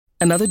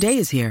Another day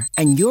is here,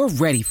 and you're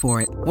ready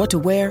for it. What to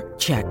wear?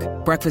 Check.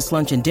 Breakfast,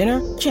 lunch, and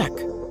dinner? Check.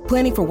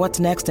 Planning for what's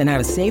next and how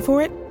to save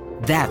for it?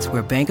 That's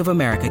where Bank of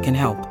America can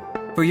help.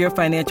 For your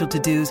financial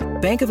to-dos,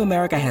 Bank of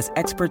America has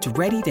experts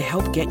ready to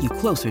help get you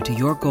closer to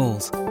your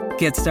goals.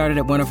 Get started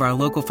at one of our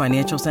local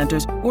financial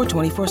centers or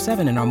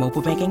 24/7 in our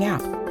mobile banking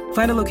app.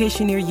 Find a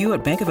location near you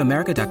at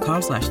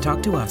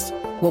bankofamerica.com/talktous.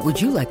 What would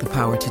you like the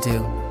power to do?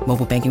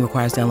 Mobile banking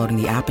requires downloading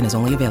the app and is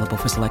only available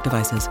for select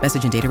devices.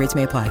 Message and data rates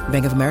may apply.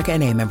 Bank of America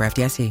N.A., member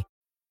FDIC.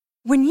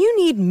 When you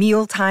need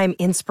mealtime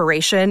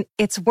inspiration,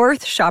 it's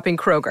worth shopping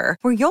Kroger,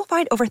 where you'll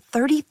find over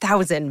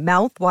 30,000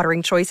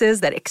 mouth-watering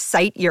choices that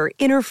excite your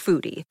inner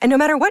foodie. And no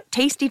matter what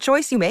tasty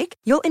choice you make,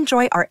 you'll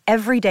enjoy our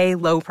everyday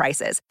low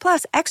prices,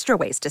 plus extra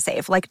ways to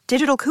save, like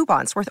digital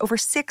coupons worth over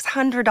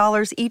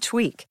 $600 each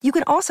week. You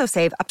can also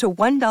save up to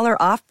 $1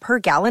 off per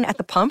gallon at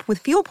the pump with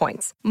fuel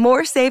points.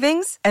 More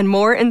savings and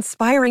more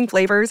inspiring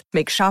flavors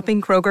make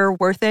shopping Kroger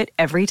worth it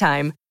every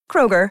time.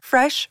 Kroger,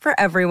 fresh for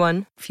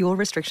everyone. Fuel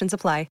restrictions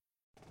apply.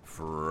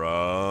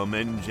 From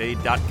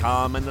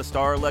NJ.com and the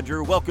Star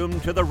Ledger,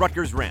 welcome to the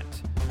Rutgers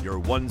Rant, your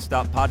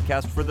one-stop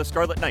podcast for the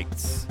Scarlet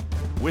Knights.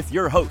 With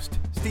your host,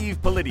 Steve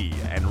Politi,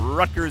 and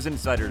Rutgers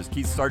insiders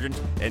Keith Sargent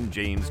and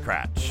James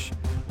Cratch.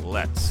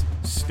 Let's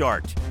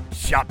start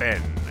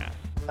shopping.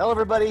 Hello,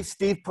 everybody.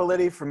 Steve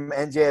Politi from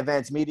NJ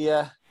Advanced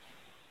Media.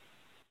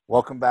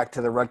 Welcome back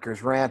to the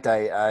Rutgers Rant.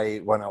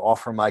 I want to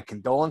offer my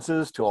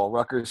condolences to all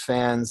Rutgers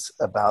fans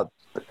about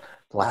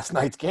last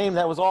night's game.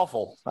 That was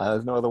awful.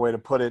 There's no other way to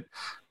put it.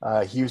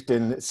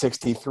 Houston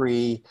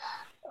 63,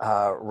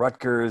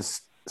 Rutgers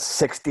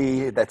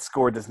 60. That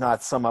score does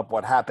not sum up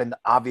what happened.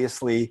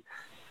 Obviously,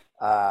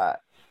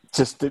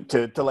 just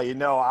to let you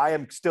know, I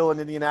am still in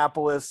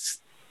Indianapolis.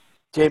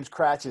 James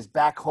Cratch is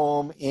back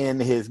home in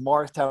his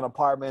Morristown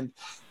apartment.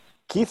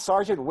 Keith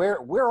Sargent,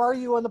 where are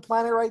you on the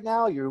planet right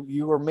now?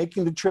 You are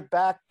making the trip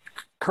back.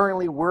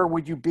 Currently, where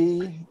would you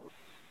be?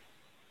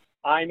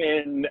 I'm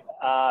in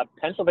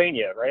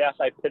Pennsylvania, right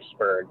outside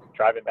Pittsburgh,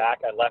 driving back.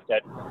 I left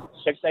at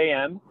 6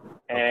 a.m.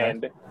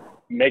 and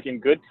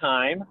making good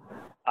time.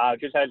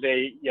 Just as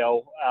I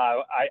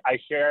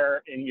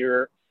share in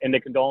the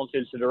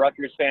condolences to the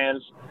Rutgers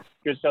fans,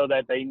 just so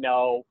that they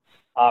know,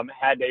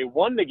 had they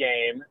won the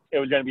game, it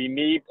was going to be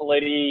me,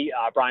 Politi,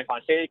 Brian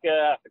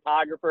Fonseca, a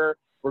photographer.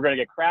 We're going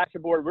to get Cratch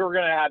aboard. We were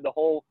going to have the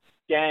whole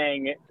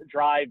gang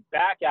drive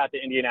back out to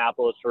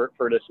Indianapolis for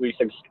the Sweet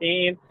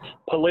 16.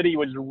 Politi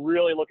was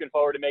really looking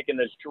forward to making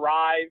this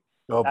drive.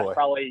 Oh, That's boy.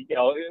 probably,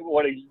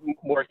 what he's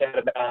more sad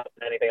about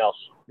than anything else.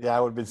 Yeah, I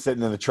would have been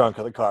sitting in the trunk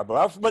of the car.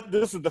 But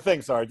this is the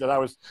thing, Sargent.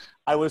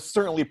 I was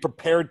certainly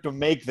prepared to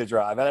make the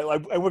drive. And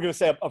we're going to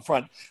say up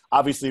front,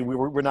 obviously,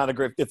 we're not a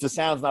great – if the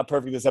sound's not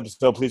perfect this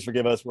episode, please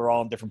forgive us. We're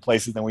all in different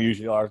places than we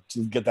usually are,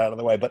 to get that out of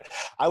the way. But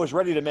I was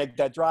ready to make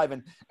that drive.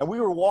 And we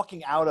were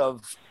walking out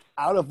of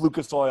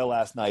Lucas Oil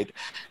last night,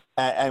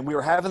 and we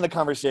were having the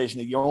conversation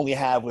that you only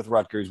have with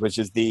Rutgers, which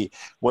is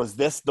was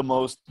this the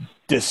most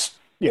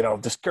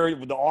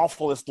discouraged, the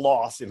awfulest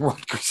loss in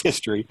Rutgers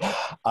history?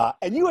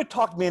 And you had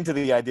talked me into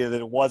the idea that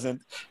it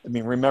wasn't. I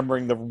mean,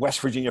 remembering the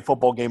West Virginia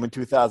football game in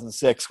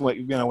 2006,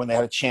 when they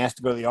had a chance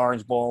to go to the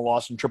Orange Bowl and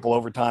lost in triple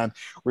overtime.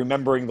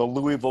 Remembering the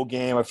Louisville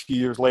game a few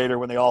years later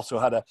when they also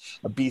had a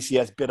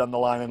BCS bid on the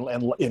line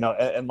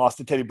and lost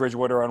to Teddy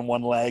Bridgewater on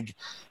one leg.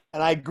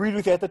 And I agreed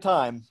with you at the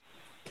time.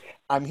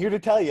 I'm here to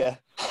tell you,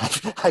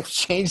 I've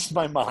changed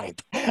my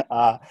mind.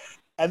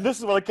 And this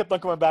is what I kept on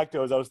coming back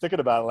to as I was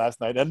thinking about it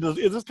last night. And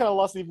this kind of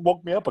loss even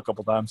woke me up a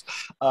couple times.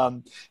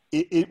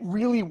 It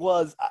really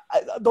was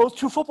those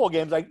two football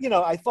games.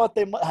 I thought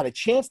they had a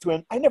chance to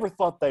win. I never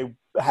thought they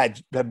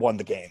had won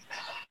the game.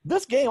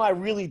 This game, I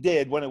really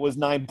did when it was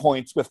 9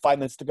 points with 5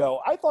 minutes to go.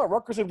 I thought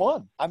Rutgers had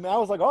won. I mean, I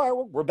was like, all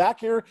right, we're back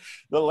here.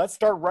 Let's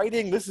start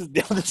writing. This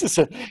is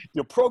a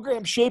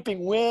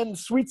program-shaping win,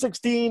 Sweet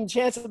 16,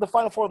 chances of the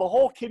Final Four, the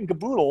whole kit and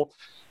caboodle.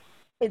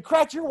 And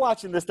Cratch, you're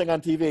watching this thing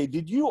on TV.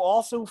 Did you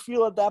also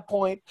feel at that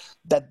point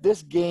that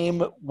this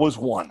game was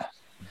won?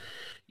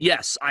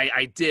 Yes,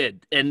 I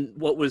did. And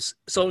what was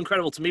so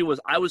incredible to me was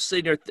I was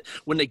sitting there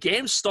when the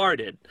game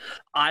started,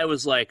 I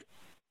was like,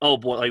 oh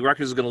boy, like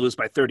Rutgers is going to lose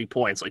by 30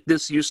 points. Like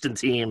this Houston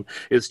team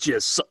is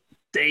just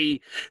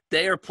they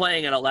are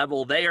playing at a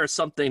level. They are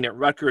something that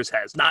Rutgers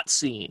has not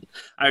seen.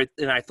 I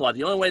thought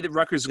the only way that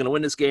Rutgers is going to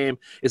win this game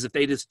is if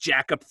they just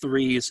jack up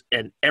threes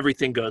and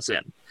everything goes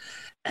in.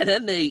 And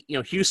then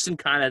Houston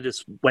kind of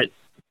just went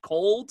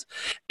cold,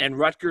 and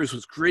Rutgers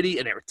was gritty,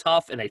 and they were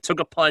tough, and they took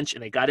a punch,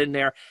 and they got in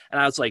there. And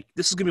I was like,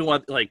 this is going to be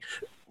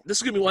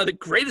one of the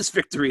greatest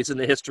victories in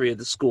the history of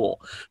the school,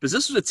 because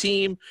this was a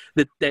team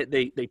that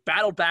they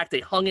battled back, they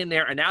hung in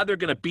there, and now they're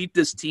going to beat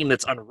this team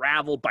that's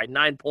unraveled by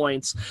 9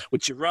 points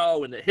with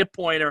Giroux and the hip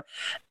pointer.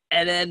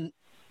 And then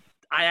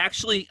I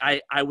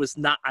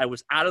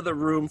was out of the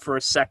room for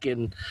a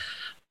second.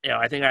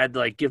 I think I had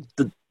to give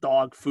the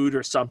dog food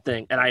or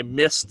something, and I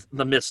missed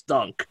the missed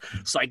dunk.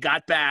 So I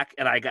got back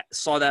and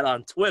saw that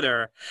on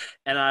Twitter,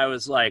 and I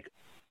was like,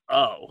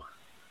 oh,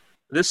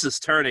 this is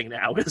turning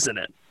now, isn't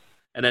it?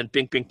 And then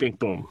bing, bing, bing,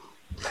 boom.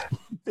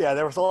 Yeah,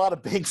 there was a lot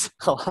of bigs,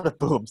 a lot of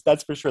booms.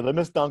 That's for sure. The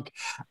missed dunk,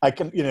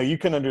 you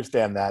can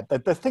understand that.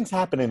 The things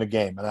happen in a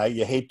game, and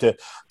you hate to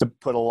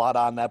put a lot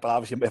on that. But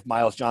obviously, if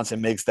Miles Johnson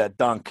makes that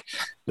dunk,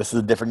 this is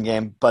a different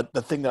game. But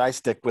the thing that I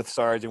stick with,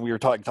 Sarge, and we were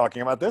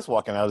talking about this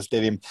walking out of the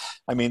stadium.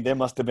 I mean, there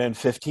must have been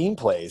 15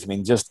 plays. I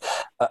mean, just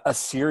a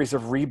series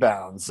of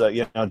rebounds.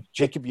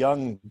 Jacob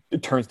Young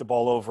turns the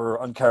ball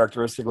over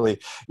uncharacteristically.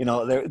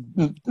 Caleb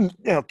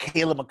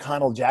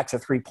McConnell jacks a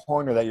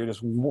 3-pointer that you're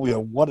just,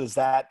 what is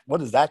that?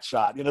 What is that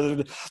shot?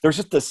 There's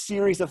just a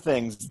series of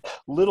things,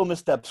 little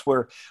missteps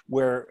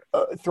where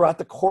throughout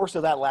the course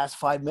of that last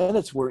 5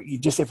 minutes, where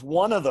if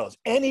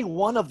any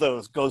one of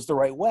those goes the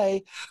right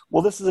way,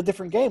 well, this is a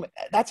different game.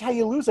 That's how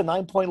you lose a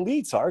 9-point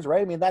lead, Sarge,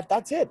 right? I mean,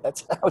 that's it.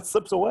 That's how it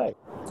slips away.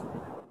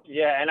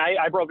 Yeah, and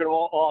I broke it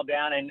all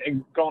down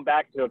and going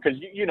back to it, because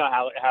you know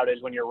how it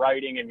is when you're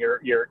writing and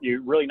you're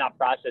really not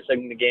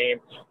processing the game,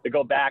 to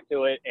go back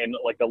to it and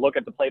like to look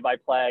at the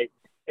play-by-play.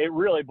 It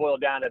really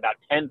boiled down to about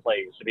 10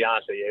 plays, to be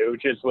honest with you.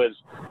 It just was,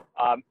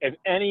 if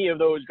any of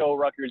those go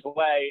Rutgers'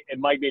 way, it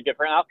might be a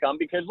different outcome,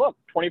 because look,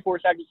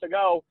 24 seconds to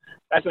go,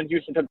 that's when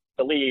Houston took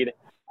the lead.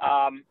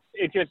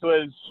 It just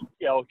was,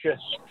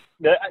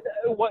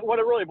 what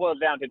it really boils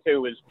down to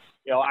too is,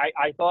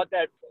 I thought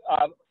that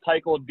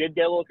Pikiell did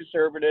get a little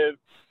conservative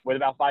with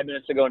about 5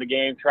 minutes to go in the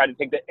game, tried to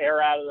take the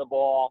air out of the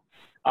ball.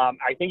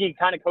 I think he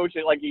kind of coached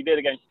it like he did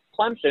against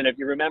Clemson. If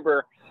you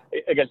remember,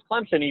 against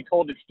Clemson, he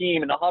told the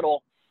team in the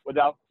huddle with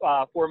about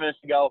 4 minutes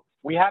to go,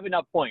 we have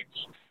enough points.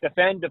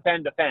 Defend,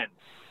 defend, defend.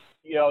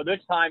 This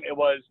time it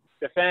was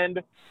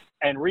defend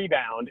and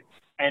rebound,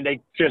 and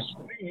they just,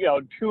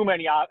 too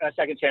many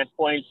second chance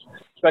points,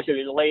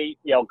 especially late.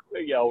 The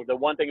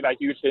one thing about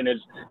Houston is,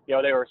 they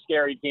were a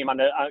scary team on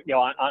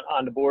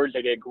the boards.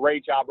 They did a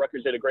great job.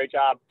 Rutgers did a great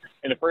job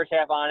in the first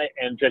half on it,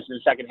 and just in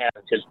the second half,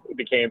 it just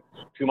became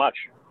too much.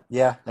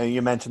 Yeah, and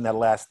you mentioned that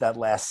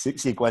last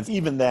sequence.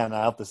 Even then,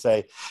 I have to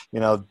say,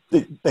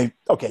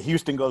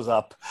 Houston goes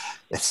up.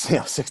 It's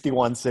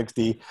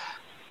 61-60.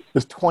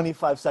 There's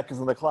 25 seconds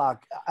on the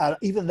clock.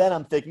 Even then,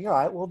 I'm thinking, all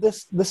right, well,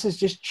 this has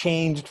just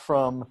changed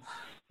from,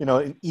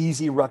 an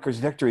easy Rutgers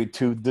victory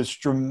to this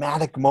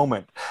dramatic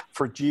moment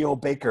for Geo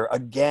Baker,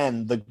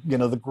 again,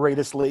 the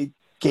greatest late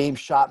game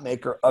shot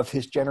maker of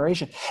his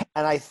generation.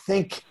 And I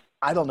think,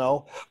 I don't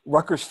know,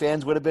 Rutgers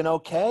fans would have been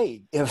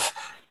okay if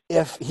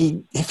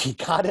he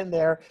got in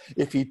there,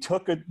 if he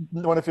took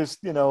one of his,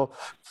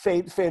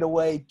 fade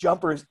away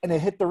jumpers and it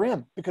hit the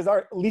rim, because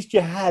at least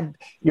you had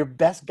your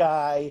best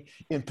guy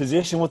in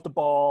position with the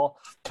ball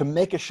to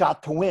make a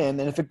shot to win.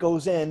 And if it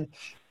goes in,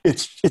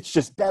 it's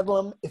just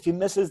bedlam. If he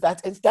misses,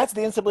 that's the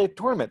NCAA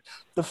tournament.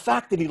 The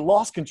fact that he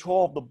lost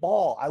control of the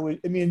ball,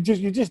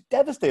 you're just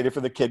devastated for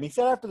the kid. And he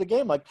said after the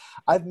game, like,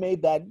 I've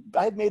made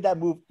that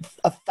move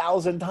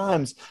 1,000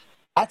 times.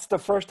 That's the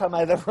first time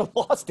I've ever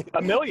lost it.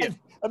 A million.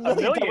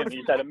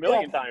 You said a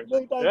million times.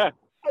 Yeah.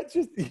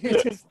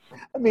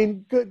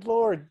 Good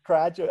Lord,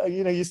 Cratch.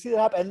 You see that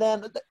happen. And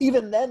then,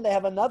 even then, they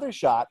have another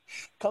shot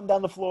come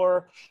down the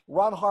floor.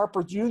 Ron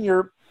Harper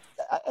Jr.,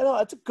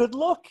 that's a good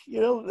look.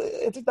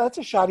 That's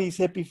a shot he's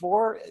hit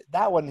before.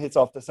 That one hits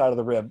off the side of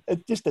the rim.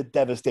 It's just a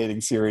devastating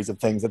series of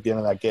things at the end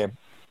of that game.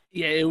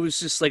 Yeah, it was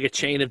just like a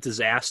chain of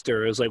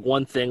disaster. It was like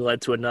one thing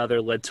led to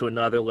another, led to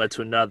another, led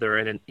to another,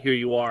 and then here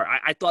you are.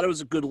 I thought it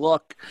was a good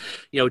look.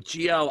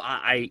 Gio,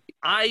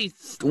 I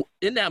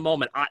in that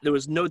moment, there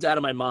was no doubt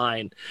in my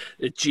mind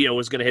that Gio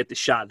was going to hit the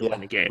shot to win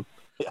the game.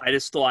 I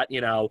just thought,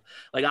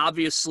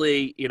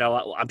 obviously,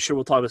 I'm sure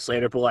we'll talk about this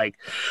later, but like,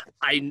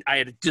 I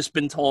had just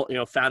been told,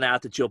 found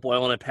out that Joe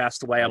Boylan had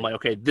passed away. I'm like,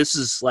 okay, this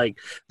is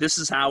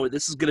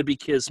going to be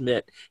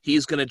Kismet.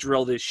 He's going to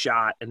drill this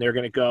shot and they're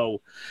going to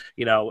go,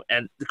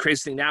 and the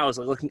crazy thing now is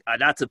like, looking,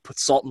 not to put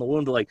salt in the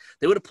wound, but like,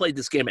 they would have played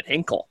this game at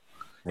Hinkle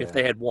if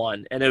they had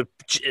won, and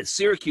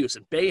Syracuse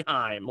and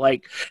Boeheim,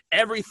 like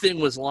everything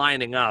was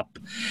lining up.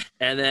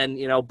 And then,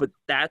 but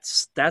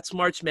that's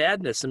March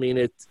Madness. I mean,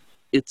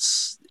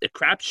 it's a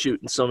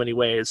crapshoot in so many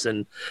ways,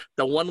 and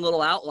the one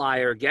little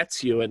outlier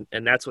gets you, and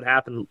that's what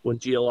happened when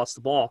Gio lost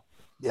the ball.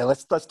 Yeah,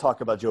 let's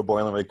talk about Joe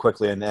Boylan really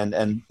quickly,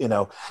 and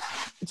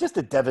just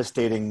a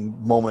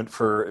devastating moment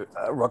for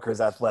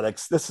Rutgers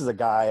athletics. This is a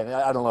guy, and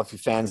I don't know if you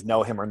fans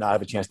know him or not,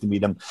 have a chance to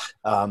meet him.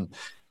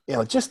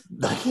 Just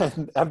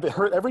I've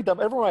heard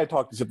everyone I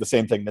talked to said the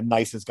same thing, the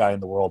nicest guy in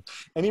the world,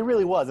 and he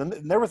really was. And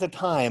there was a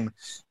time,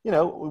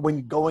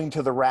 when going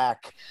to the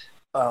rack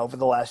over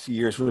the last few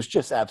years was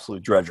just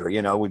absolute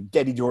drudgery. With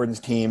Eddie Jordan's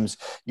teams,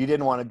 you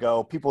didn't want to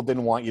go. People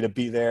didn't want you to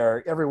be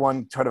there.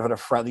 Everyone tried to have a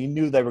friend. You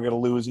knew they were going to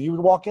lose, and you would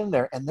walk in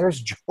there, and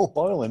there's Joe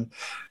Boylan,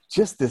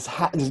 just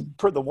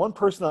the one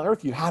person on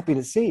earth you're happy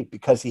to see,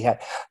 because he had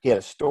a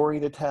story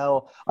to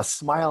tell, a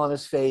smile on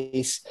his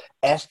face,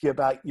 ask you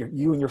about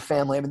you and your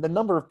family. I mean, the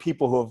number of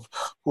people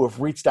who have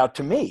reached out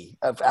to me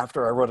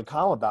after I wrote a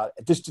column about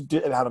it, just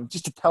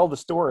to tell the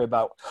story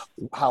about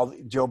how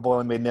Joe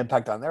Boylan made an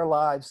impact on their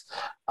lives.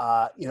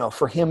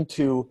 For him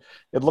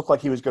it looked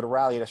like he was going to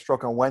rally at a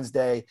stroke on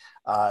Wednesday.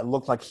 It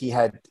looked like he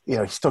had, he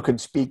still couldn't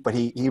speak, but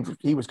he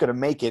was going to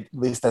make it, at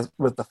least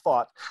with the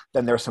thought.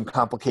 Then there were some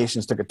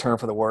complications, took a turn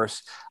for the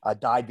worse,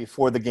 died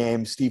before the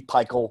game. Steve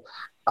Peichel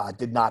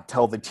did not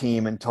tell the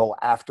team until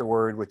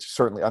afterward, which is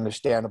certainly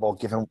understandable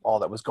given all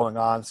that was going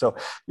on. So,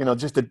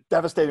 just a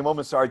devastating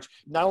moment, Sarge.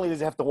 Not only does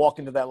he have to walk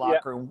into that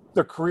locker room,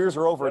 their careers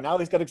are over. Now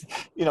he's got to,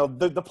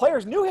 the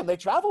players knew him. They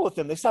traveled with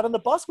him. They sat on the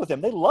bus with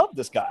him. They loved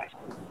this guy.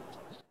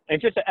 And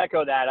just to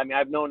echo that, I mean,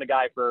 I've known the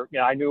guy for,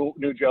 I knew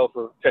Joe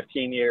for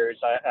 15 years.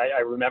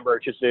 I remember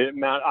just the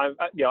amount,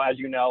 as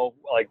you know,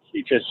 like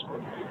he just,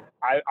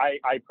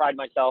 I pride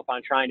myself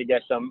on trying to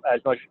get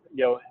as much,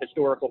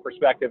 historical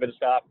perspective and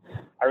stuff.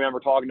 I remember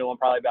talking to him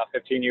probably about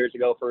 15 years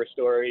ago for a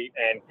story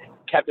and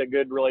kept a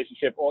good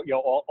relationship,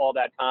 all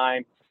that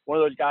time. One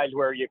of those guys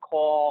where you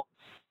call,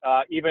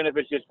 even if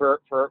it's just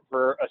for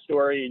a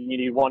story and you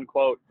need one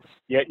quote,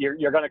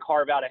 you're going to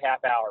carve out a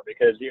half hour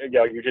because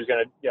you're just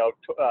going to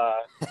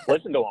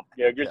listen to him.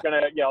 You're just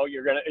going to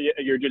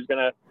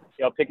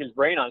pick his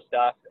brain on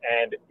stuff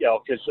and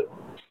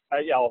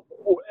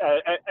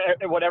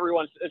what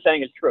everyone's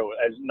saying is true.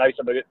 As nice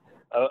of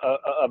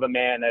a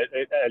man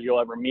as you'll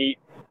ever meet.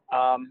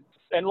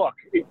 And look,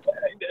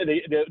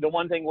 the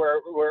one thing where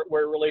it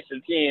relates to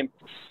the team.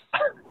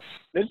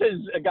 This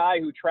is a guy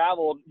who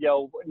traveled,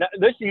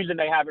 this season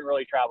they haven't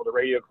really traveled. The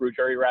radio crew,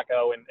 Jerry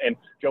Recco and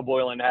Joe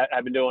Boylan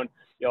have been doing,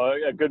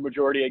 a good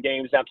majority of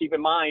games. Now, keep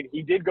in mind,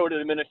 he did go to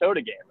the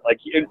Minnesota game. Like,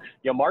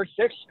 March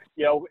 6th,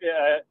 Joe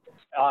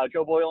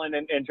Boylan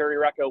and Jerry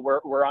Recco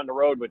were on the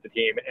road with the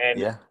team.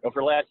 And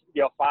for the last,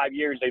 5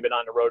 years, they've been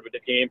on the road with the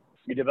team.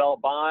 You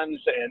develop bonds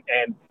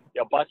and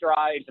bus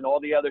rides and all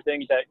the other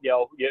things that,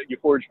 you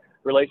forge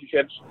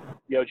relationships.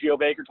 Geo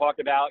Baker talked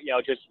about,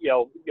 just,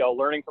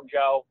 learning from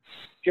Joe.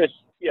 Just,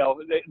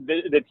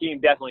 the team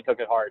definitely took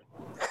it hard.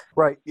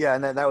 Right. Yeah.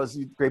 And that was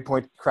a great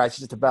point, Cratch,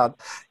 just about,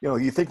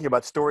 you thinking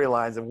about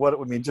storylines and what it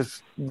would mean,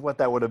 just what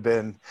that would have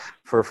been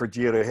for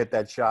Gio to hit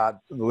that shot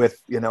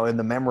with, in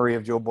the memory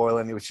of Joe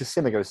Boylan. It was just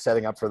seemed like it was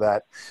setting up for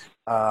that.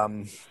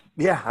 I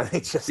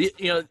think just.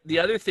 The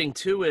other thing,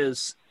 too,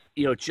 is,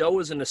 Joe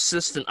was an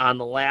assistant on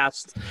the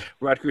last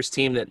Rutgers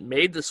team that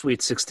made the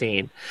Sweet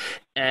 16.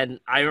 And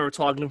I remember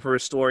talking to him for a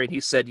story, and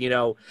he said,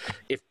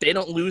 if they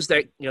don't lose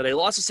that, they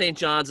lost to St.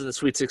 John's in the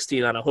Sweet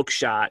 16 on a hook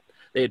shot.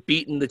 They had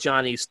beaten the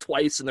Johnnies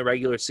twice in the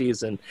regular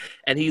season,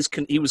 and he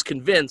was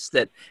convinced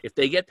that if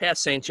they get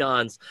past St.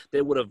 John's,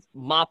 they would have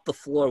mopped the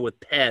floor with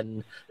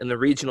Penn in the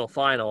regional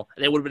final,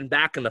 and they would have been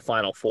back in the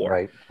Final Four.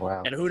 Right.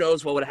 Wow. And who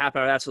knows what would have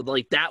happened after that? So,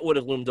 that would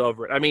have loomed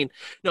over it. I mean,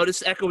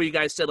 just echo what you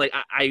guys said.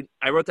 I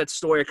wrote that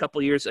story a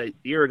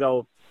year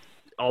ago,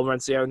 all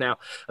around Sierra now,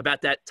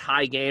 about that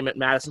tie game at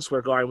Madison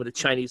Square Garden with the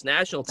Chinese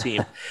national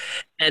team,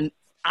 and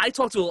I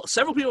talked to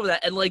several people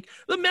about that, and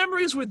the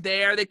memories were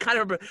there. They kind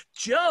of remember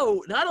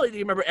Joe. Not only do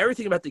you remember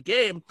everything about the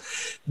game,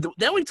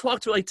 then we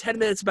talked for 10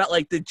 minutes about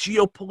the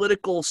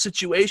geopolitical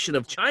situation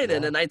of China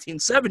in the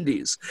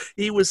 1970s.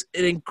 He was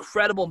an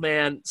incredible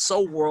man,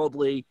 so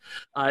worldly,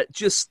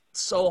 just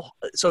so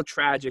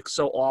tragic,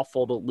 so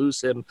awful to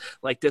lose him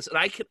like this. And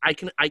I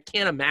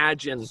can't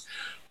imagine.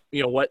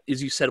 What,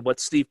 as you said,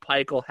 what Steve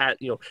Peichel had,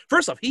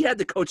 first off, he had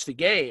to coach the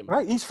game.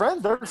 Right. He's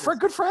friends. They're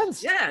good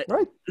friends. Yeah.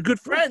 Right. Good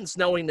friends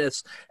knowing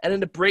this. And then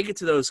to break it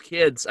to those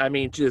kids, I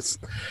mean, just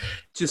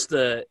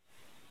a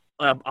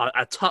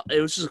tough,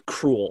 it was just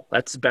cruel.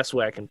 That's the best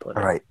way I can put it.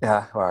 All right.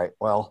 Yeah. All right.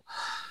 Well,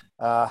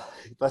 real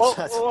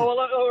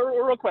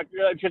quick,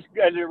 just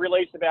as it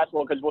relates to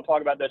basketball, because we'll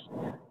talk about this.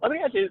 Let me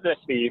ask you this,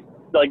 Steve.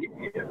 Do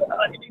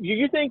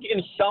you think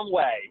in some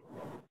way,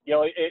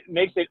 it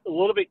makes it a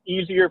little bit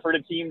easier for the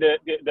team,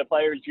 the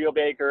players, Geo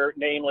Baker,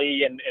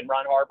 namely, and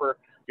Ron Harper,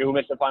 who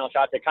missed the final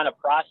shot, to kind of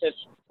process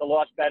the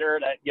loss better?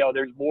 That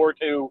there's more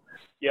to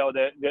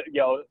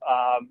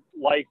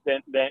life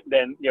than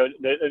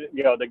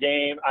the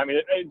game. I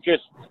mean, it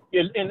just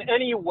is in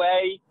any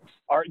way.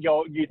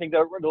 Do you think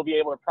they'll be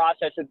able to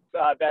process it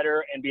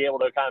better and be able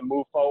to kind of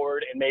move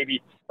forward and maybe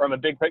from a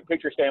big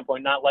picture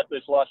standpoint not let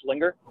this loss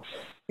linger?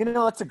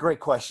 That's a great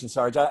question,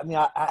 Sarge. I mean,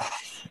 I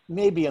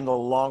maybe in the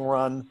long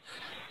run,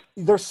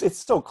 it's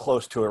so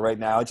close to it right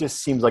now. It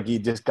just seems like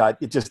it's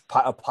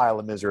a pile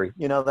of misery.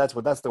 That's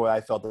the way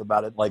I felt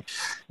about it. I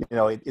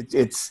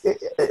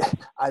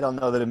don't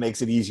know that it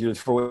makes it easier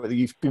for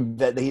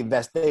they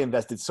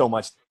invested so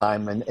much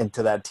time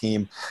into that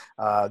team.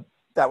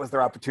 That was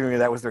their opportunity.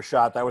 That was their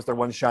shot. That was their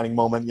one shining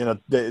moment.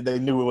 They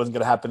knew it wasn't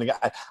going to happen again.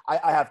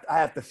 I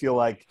have to feel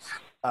like,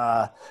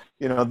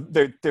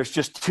 there's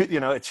just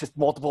it's just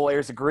multiple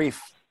layers of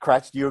grief.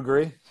 Cratch, do you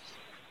agree?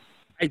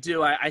 I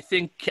do. I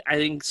think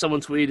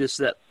someone tweeted us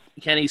that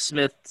Kenny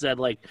Smith said,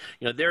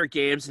 there are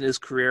games in his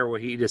career where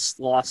he just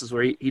losses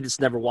where he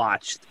just never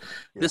watched.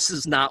 Yeah. This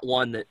is not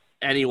one that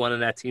anyone in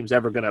that team's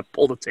ever going to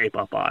pull the tape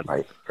up on.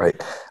 Right.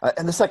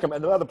 And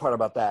the other part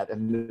about that,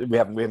 and we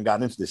haven't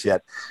gotten into this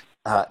yet.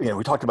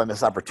 We talked about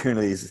missed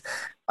opportunities.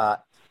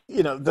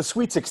 The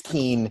Sweet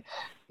 16,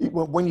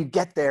 when you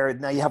get there,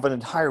 now you have an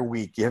entire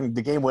week. The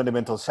game wouldn't have been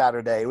until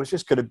Saturday. It was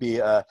just going to be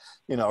a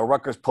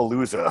Rutgers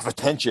palooza of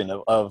attention,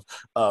 of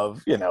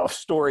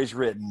stories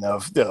written,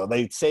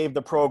 they saved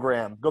the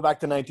program. Go back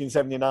to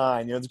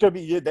 1979. It's going to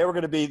be, they were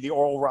going to be the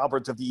Oral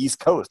Roberts of the East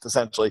Coast,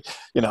 essentially.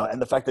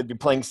 And the fact that you'd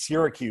be playing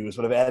Syracuse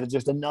would have added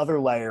just another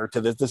layer to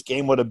this. This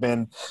game would have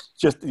been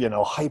just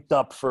hyped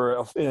up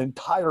for an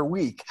entire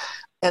week.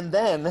 And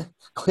then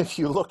if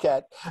you look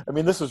at,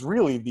 this is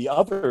really the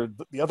other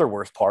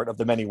worst part of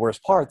the many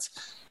worst parts.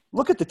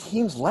 Look at the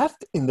teams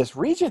left in this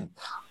region.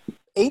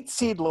 8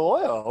 seed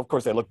Loyola, of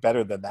course, they look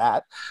better than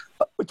that.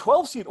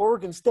 12 seed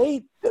Oregon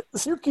State,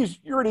 Syracuse,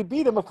 you already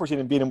beat them. Of course, you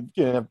didn't beat them.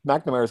 You didn't have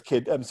McNamara's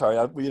kid. I'm sorry,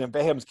 you didn't have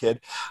Baham's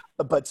kid.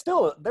 But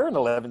still, they're an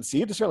 11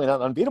 seed. They're certainly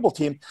not an unbeatable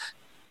team.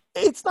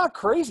 It's not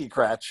crazy,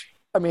 Cratch.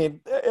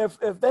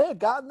 If they had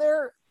gotten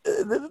there,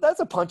 that's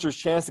a puncher's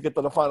chance to get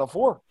to the Final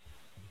Four.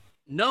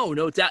 No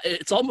doubt.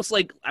 It's almost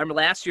like I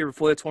remember last year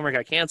before the tournament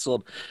got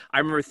canceled. I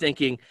remember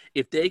thinking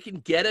if they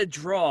can get a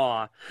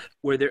draw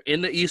where they're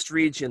in the East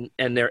region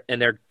and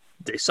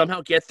they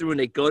somehow get through and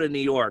they go to New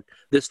York,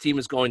 this team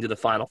is going to the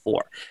Final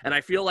Four. And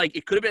I feel like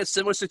it could have been a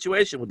similar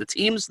situation with the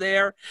teams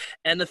there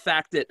and the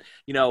fact that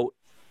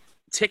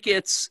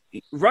tickets.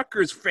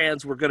 Rutgers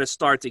fans were going to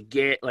start to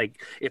get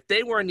if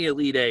they were in the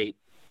Elite Eight,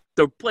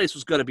 the place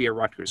was going to be a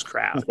Rutgers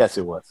crowd. Yes,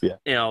 it was.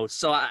 Yeah.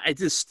 So I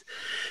just,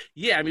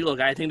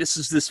 look, I think this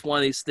is one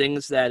of these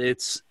things that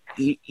it's,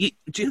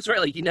 Jim's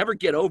right. You never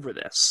get over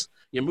this.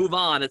 You move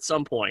on at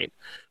some point,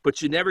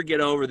 but you never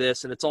get over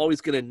this. And it's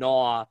always going to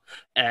gnaw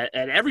at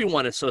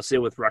everyone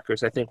associated with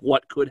Rutgers. I think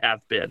what could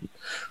have been.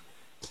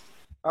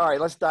 All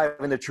right, let's dive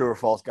into true or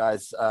false,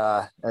 guys.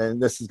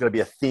 And this is going to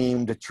be a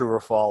themed true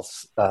or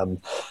false.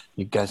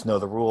 You guys know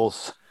the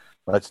rules.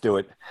 Let's do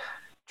it.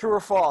 True or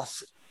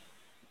false?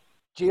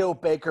 Geo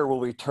Baker will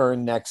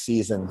return next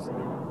season.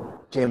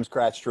 James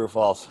Cratch, true or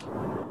false?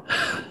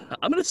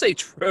 I'm going to say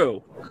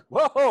true.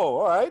 Whoa,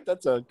 all right.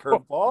 That's a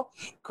curveball.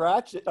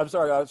 Cratch, I'm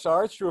sorry.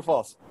 True or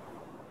false?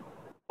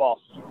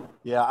 False.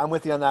 Yeah, I'm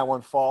with you on that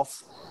one.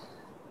 False.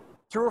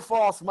 True or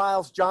false?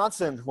 Miles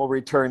Johnson will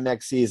return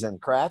next season.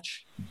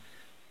 Cratch?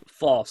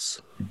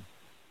 False.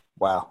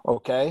 Wow.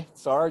 Okay.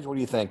 Sarge, what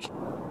do you think?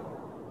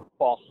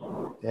 False.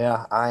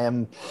 Yeah,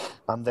 I'm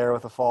there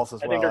with a false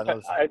as well.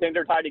 I think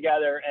they're tied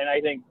together, and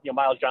I think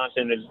Miles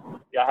Johnson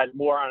has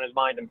more on his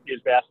mind than his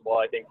basketball.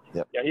 I think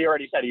he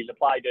already said he's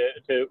applied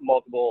to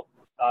multiple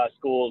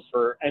schools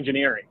for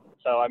engineering.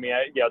 So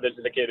this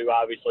is a kid who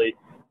obviously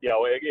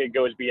it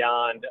goes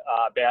beyond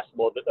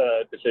basketball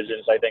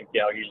decisions. I think he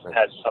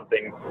has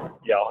something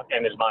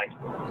in his mind.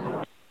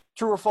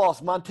 True or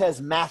false?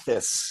 Montez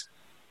Mathis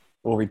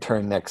will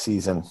return next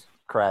season.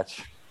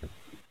 Cratch?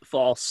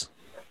 False.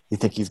 You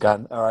think he's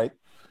gotten all right?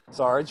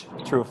 Sarge,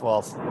 true or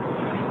false?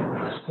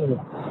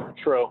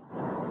 True.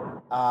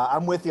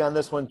 I'm with you on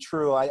this one.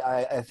 True.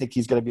 I think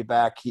he's going to be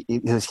back.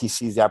 He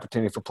sees the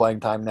opportunity for playing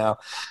time now.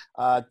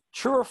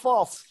 True or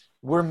false?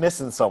 We're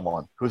missing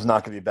someone who's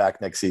not going to be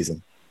back next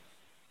season.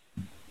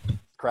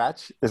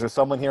 Cratch, is there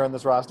someone here on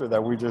this roster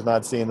that we're just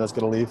not seeing that's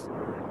going to leave?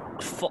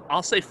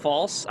 I'll say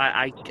false.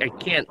 I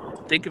can't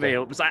think of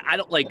anyone because I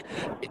don't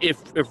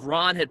if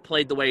Ron had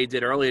played the way he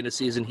did early in the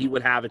season, he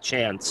would have a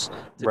chance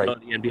to go to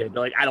the NBA.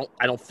 But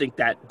I don't think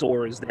that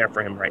door is there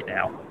for him right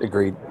now.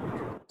 Agreed.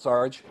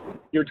 Sarge,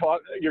 you're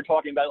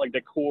talking about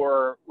the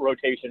core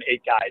rotation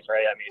 8 guys,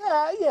 right?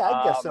 Yeah,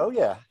 I guess so.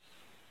 Yeah.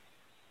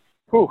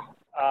 Whew.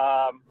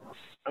 I'm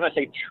going to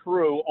say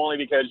true only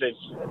because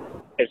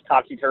it's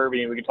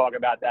topsy-turvy, and we can talk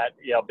about that,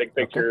 big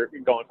picture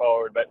going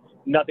forward. But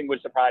nothing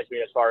would surprise me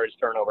as far as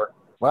turnover.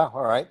 Wow,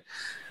 all right.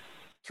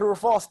 True or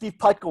false? Steve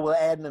Pikiell will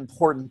add an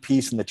important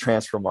piece in the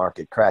transfer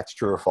market. Cratch,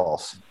 true or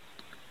false?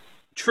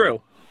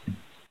 True.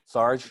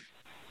 Sarge?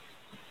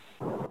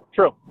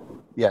 True.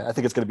 Yeah, I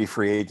think it's going to be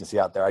free agency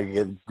out there. I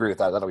agree with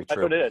that. That'll be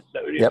true. That's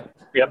what it is.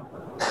 Yep.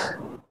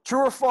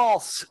 True or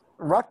false?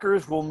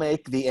 Rutgers will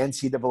make the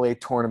NCAA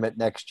tournament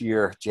next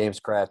year. James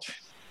Cratch?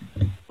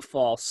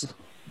 False.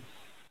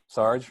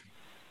 Sarge?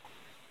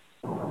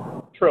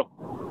 True.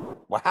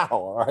 Wow,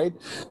 all right.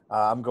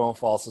 I'm going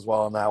false as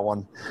well on that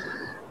one.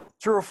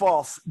 True or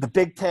false? The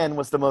Big Ten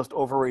was the most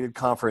overrated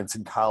conference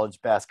in college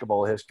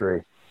basketball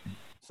history.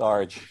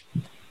 Sarge?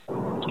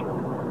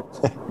 True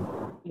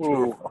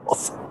or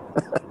false?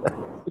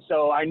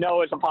 So I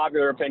know it's a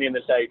popular opinion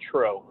to say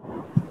true,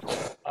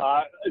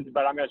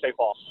 but I'm going to say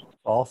false.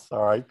 False.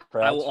 All right.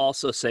 Cratch. I will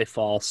also say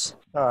false.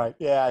 All right.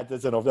 Yeah,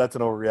 that's an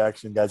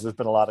overreaction, guys. There's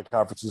been a lot of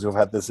conferences who've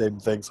had the same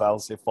thing, so I'll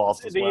say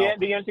false as well.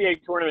 The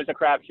NCAA tournament is a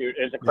crapshoot.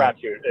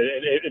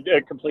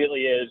 It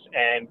completely is,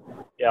 and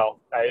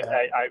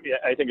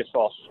I think it's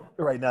false.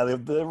 Right now,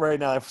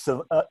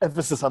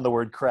 emphasis on the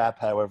word crap,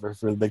 however,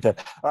 for the Big Ten.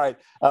 All right.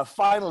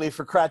 Finally,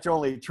 for Cratch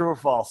only, true or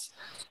false?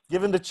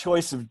 Given the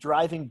choice of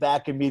driving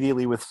back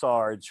immediately with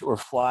Sarge or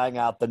flying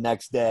out the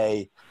next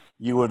day,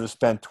 you would have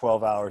spent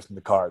 12 hours in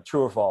the car.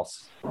 True or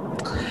false?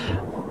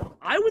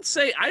 I would would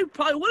say I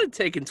probably would have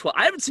taken 12.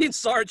 I haven't seen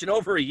Sarge in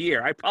over a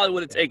year. I probably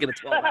would have taken a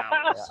 12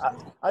 hours.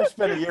 I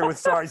spent a year with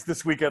Sarge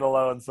this weekend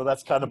alone, so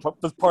that's kind of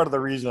that's part of the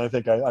reason I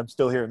think I'm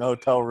still here in the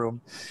hotel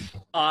room.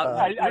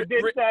 I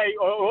did say,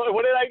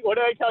 what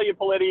did I tell you,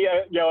 Politi?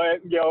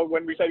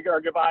 When we said our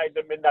goodbyes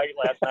at midnight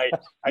last night,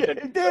 I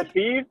said,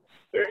 Steve,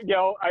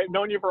 I've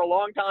known you for a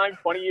long time,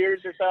 20 years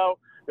or so.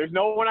 There's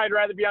no one I'd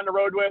rather be on the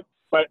road with.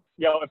 But,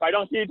 if I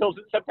don't see you until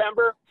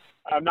September,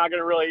 I'm not going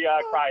to really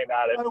cry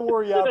about it. I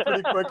wore you out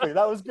pretty quickly.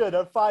 That was good.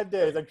 5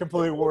 days, I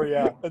completely wore you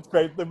out. That's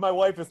great. My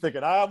wife is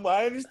thinking, I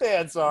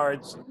understand, Sarge.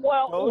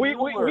 Well, we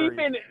were,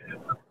 in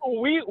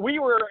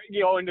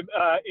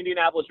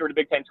Indianapolis for the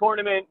Big Ten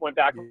tournament, went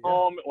back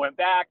home, went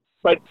back.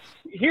 But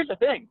here's the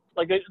thing.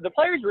 Like, the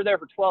players were there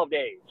for 12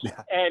 days.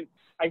 Yeah. And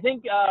I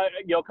think,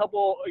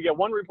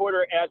 one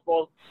reporter asked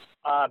both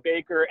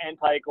Baker and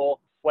Pikiell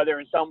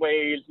whether in some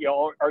ways,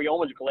 are you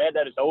almost glad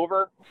that it's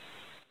over?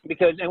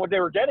 Because, and what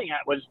they were getting at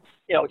was,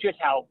 just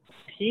how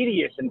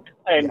tedious and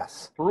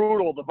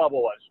brutal the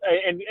bubble was.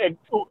 And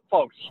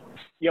folks,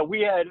 we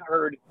had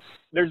heard,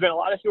 there's been a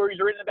lot of stories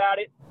written about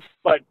it,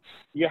 but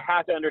you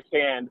have to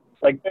understand,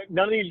 like,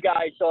 none of these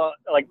guys saw,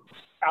 like,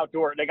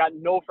 outdoor. They got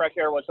no fresh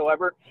air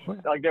whatsoever.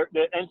 Like,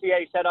 the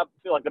NCAA set up,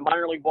 like, the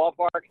minor league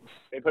ballpark.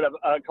 They put up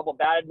a couple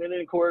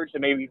badminton courts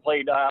and maybe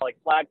played, like,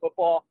 flag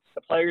football.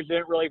 The players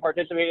didn't really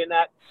participate in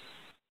that.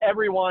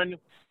 Everyone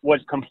was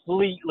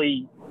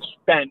completely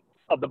spent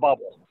of the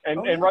bubble,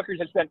 and Rutgers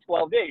had spent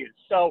 12 days.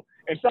 So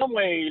in some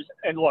ways,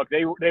 and look,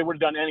 they would have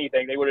done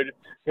anything. They would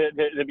have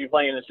to be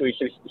playing in the Sweet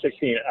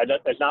 16.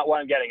 That's not what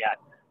I'm getting at.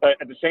 But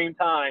at the same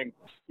time,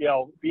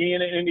 being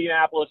in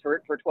Indianapolis for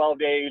 12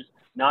 days,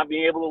 not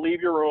being able to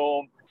leave your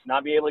room,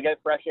 not being able to get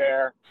fresh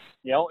air,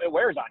 it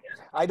wears on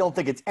you. I don't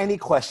think it's any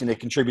question it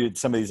contributed to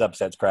some of these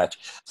upsets, Cratch.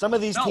 Some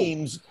of these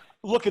teams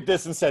look at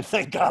this and said,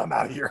 thank God I'm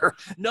out of here.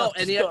 No,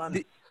 and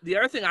the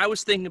other thing I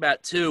was thinking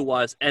about too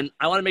was, and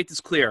I want to make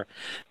this clear,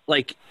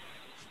 like,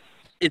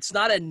 it's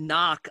not a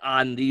knock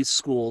on these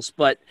schools,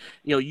 but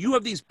you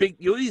have these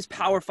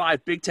Power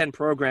 5 Big Ten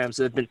programs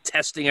that have been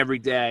testing every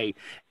day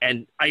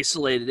and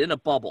isolated in a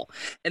bubble,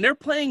 and they're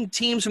playing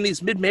teams from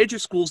these mid-major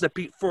schools that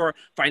for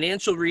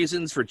financial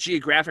reasons, for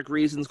geographic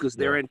reasons, because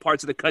they're in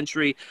parts of the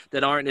country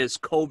that aren't as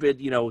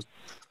COVID,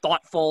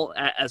 thoughtful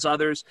as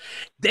others.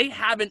 They've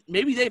had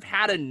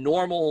a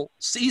normal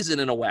season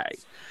in a way.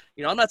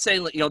 I'm not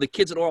saying, the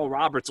kids at Oral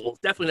Roberts, well,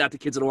 definitely not the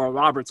kids at Oral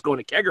Roberts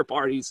going to kegger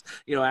parties,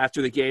 after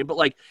the game. But,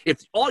 like,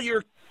 if all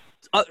your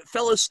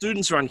fellow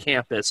students are on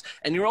campus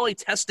and you're only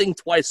testing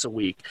twice a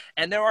week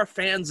and there are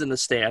fans in the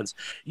stands,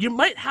 you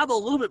might have a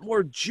little bit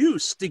more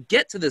juice to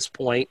get to this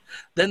point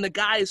than the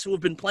guys who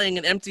have been playing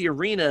in empty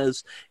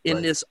arenas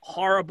in this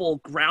horrible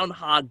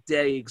Groundhog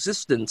Day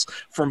existence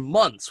for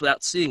months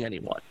without seeing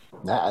anyone.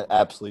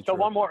 Absolutely. So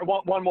one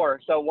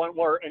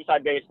more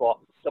inside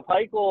baseball. So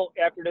Pikiell,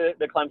 after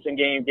the Clemson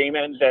game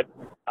ends at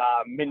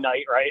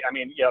midnight, right? I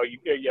mean,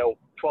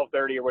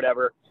 12:30 or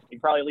whatever. He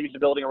probably leaves the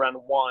building around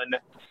 1.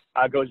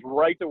 Goes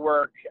right to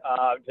work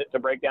to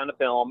break down the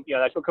film.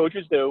 That's what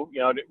coaches do.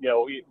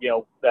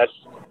 That's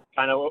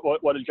kind of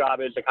what his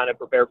job is, to kind of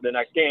prepare for the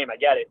next game. I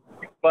get it,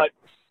 but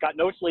got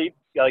no sleep.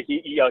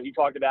 He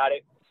talked about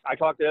it. I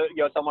talked to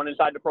someone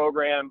inside the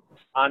program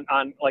on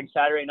like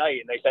Saturday night,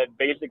 and they said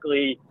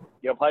basically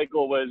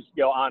Pikiell was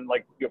on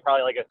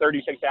probably like a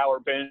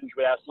 36-hour binge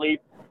without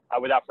sleep,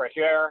 without fresh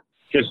air.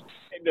 Just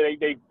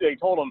they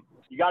told him,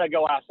 you got to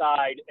go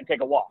outside and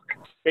take a walk.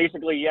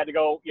 Basically, he had to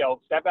go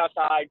step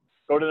outside,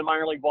 go to the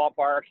minor league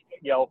ballpark,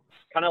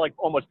 kind of like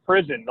almost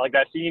prison, like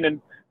that scene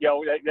in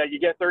that you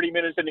get 30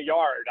 minutes in the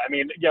yard. I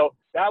mean,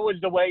 that was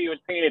the way it was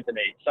painted to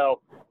me.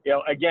 So,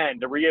 again,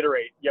 to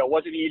reiterate, it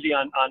wasn't easy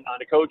on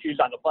the coaches,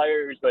 on the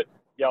players, but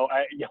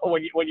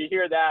when you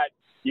hear that,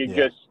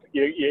 it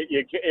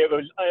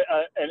was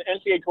an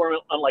NCAA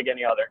tournament unlike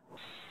any other.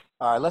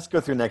 All right, let's go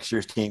through next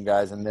year's team,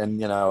 guys, and then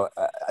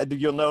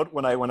you'll note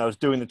when I was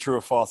doing the true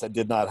or false, I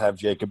did not have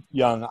Jacob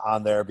Young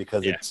on there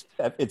because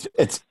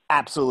it's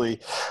absolutely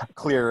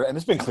clear, and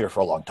it's been clear for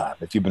a long time.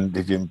 If you've been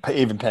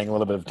even paying a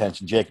little bit of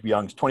attention, Jacob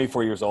Young's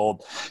 24 years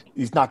old.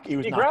 He was not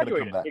going to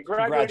come back. He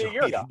graduated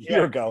a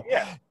year ago.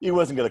 Yeah. He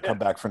wasn't going to come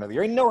back for another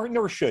year.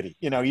 Nor should he.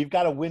 You've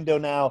got a window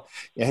now.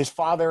 His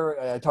father,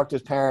 I talked to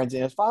his parents,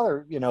 and his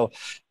father,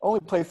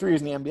 only played 3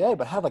 years in the NBA,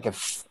 but had like a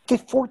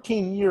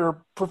 14-year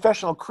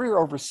professional career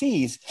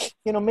overseas.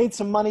 Made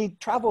some money,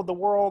 traveled the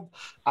world.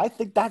 I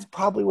think that's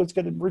probably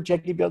where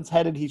Jacob Young's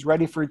headed. He's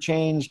ready for a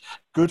change.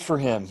 Good for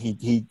him.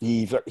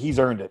 He's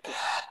earned it.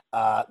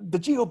 The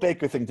Geo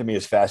Baker thing to me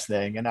is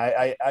fascinating, and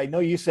I know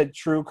you said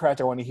true,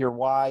 correct. I want to hear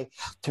why.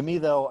 To me,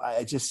 though,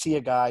 I just see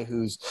a guy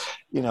who's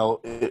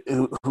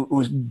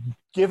who's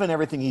given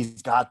everything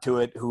he's got to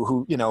it,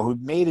 who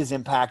made his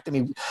impact. I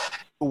mean,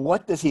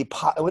 what does he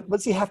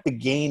have to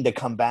gain to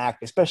come back,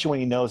 especially when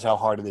he knows how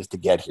hard it is to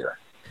get here?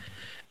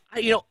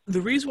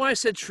 The reason why I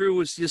said true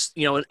was just,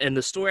 and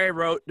the story I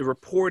wrote, the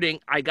reporting,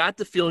 I got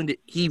the feeling that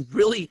he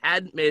really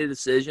hadn't made a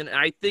decision. And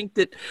I think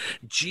that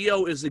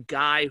Gio is a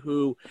guy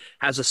who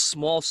has a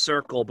small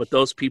circle, but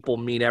those people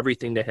mean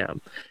everything to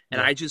him.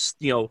 And I just,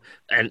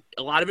 and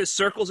a lot of his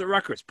circles at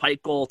Rutgers,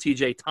 Peichel,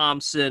 TJ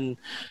Thompson,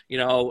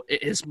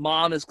 his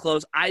mom is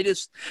close.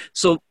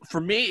 So for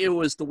me, it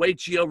was the way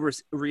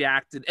Gio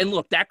reacted. And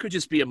look, that could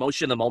just be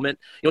emotion in the moment.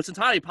 It's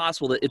entirely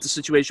possible that it's a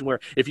situation where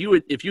if you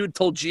had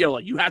told Gio,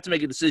 like, you have to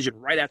make a decision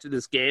right after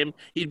this game,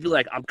 he'd be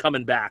like, I'm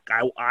coming back.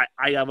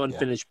 I have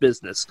unfinished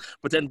business.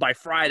 But then by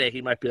Friday,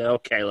 he might be like,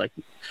 okay, like,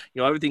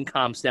 everything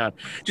calms down.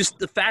 Just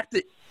the fact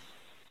that,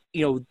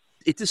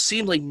 it just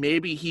seemed like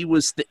maybe he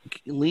was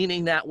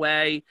leaning that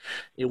way.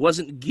 It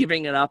wasn't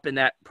giving it up in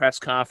that press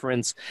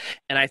conference.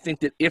 And I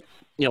think that if,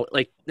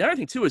 like the other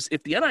thing too is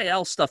if the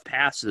NIL stuff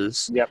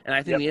passes, and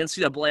I think the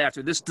NCAA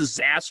after this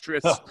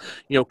disastrous,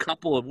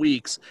 couple of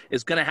weeks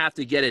is going to have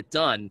to get it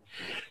done.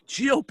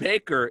 Geo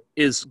Baker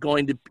is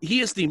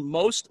he is the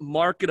most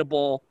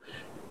marketable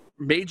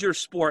major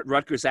sport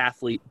Rutgers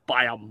athlete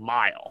by a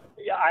mile.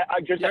 Yeah,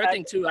 the other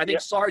thing too, I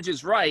think Sarge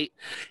is right.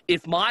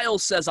 If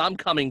Miles says I'm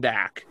coming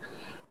back,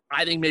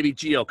 I think maybe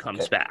Gio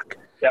comes back.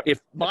 Yep. If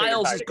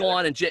Miles is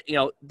gone and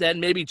then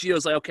maybe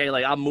Gio's like, okay,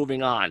 like I'm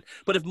moving on.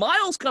 But if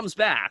Miles comes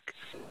back,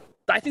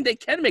 I think they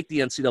can make the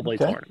NCAA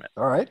tournament.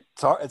 All right.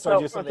 Sorry,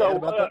 you said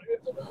about that?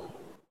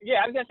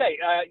 Yeah, I was gonna say,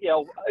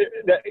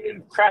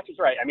 Crash is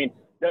right. I mean,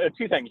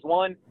 two things.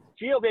 One,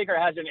 Gio Baker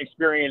hasn't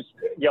experienced,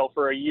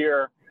 for a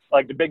year,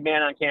 like the big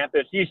man on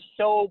campus. He's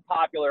so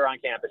popular on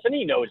campus, and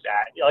he knows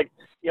that. Like,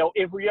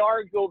 if we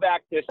are to go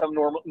back to some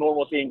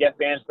normalcy and get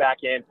fans back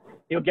in,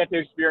 he'll get the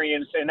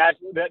experience, and that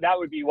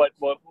would be what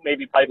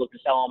maybe Peichel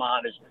could sell him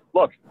on is,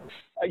 look,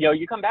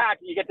 you come back,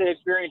 you get to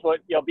experience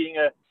what being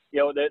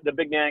the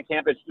big man on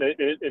campus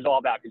is all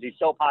about, because he's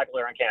so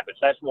popular on campus.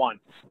 That's one.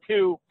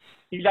 Two,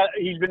 he's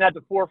been at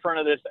the forefront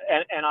of this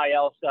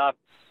NIL stuff.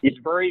 He's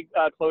very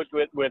close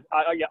with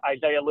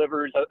Isaiah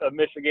Livers of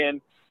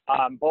Michigan.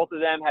 Both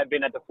of them have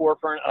been at the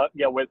forefront of,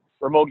 with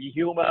Ramogi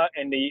Huma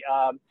and the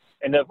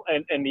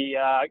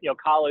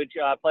College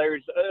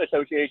Players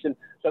Association.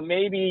 So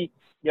maybe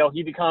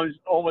he becomes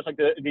almost like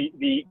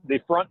the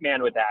front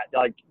man with that.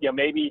 Like,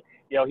 maybe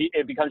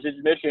it becomes his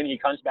mission. He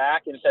comes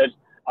back and says,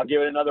 I'll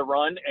give it another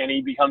run, and he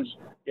becomes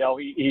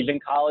he's in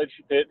college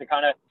to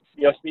kind of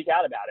speak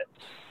out about it.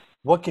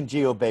 What can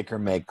Gio Baker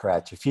make,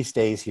 Cratch, if he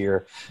stays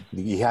here?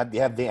 You have the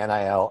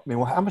NIL. I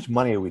mean, how much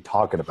money are we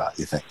talking about,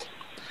 you think?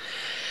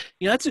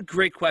 That's a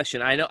great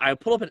question. I know I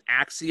pulled up an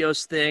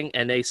Axios thing,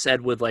 and they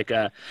said with like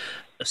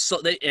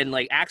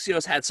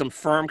Axios had some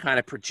firm kind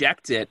of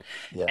project it,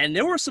 and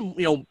there were some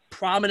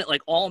prominent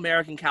like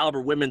all-American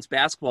caliber women's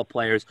basketball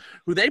players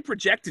who they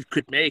projected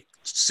could make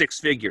six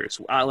figures,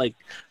 like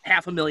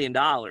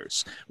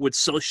 $500,000 with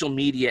social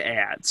media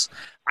ads.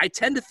 I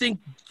tend to think,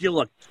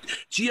 look,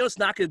 Gio's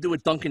not going to do a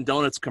Dunkin'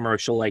 Donuts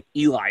commercial like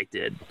Eli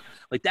did.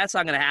 Like, that's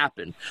not going to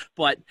happen.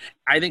 But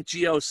I think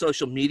Gio's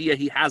social media,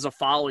 he has a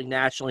following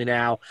nationally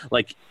now.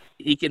 Like,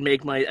 he can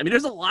make money. I mean,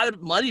 there's a lot of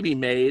money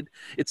being made.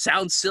 It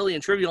sounds silly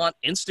and trivial on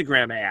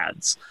Instagram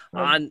ads,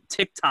 on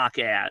TikTok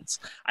ads.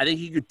 I think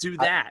he could do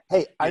that.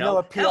 I know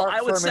a PR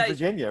firm in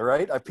Virginia,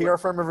 right? A PR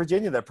firm in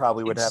Virginia that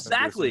probably would have some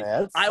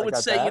ads. I would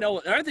say,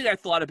 another thing I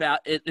thought about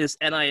in this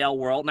NIL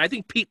world, and I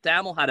think Pete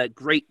Thamel had a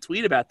great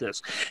tweet about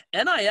this.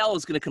 NIL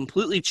is going to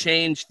completely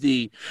change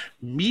the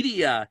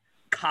media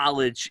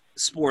college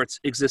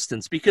sports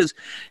existence, because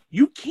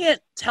you can't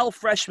tell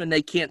freshmen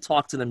they can't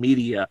talk to the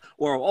media,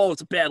 or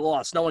it's a bad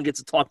loss, no one gets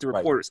to talk to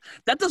reporters.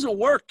 Right. That doesn't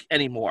work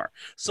anymore.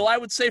 So I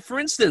would say, for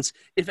instance,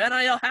 if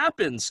NIL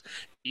happens,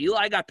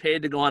 Eli got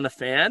paid to go on the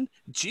Fan.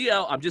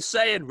 Gio, I'm just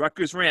saying,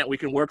 Rutgers Rant, we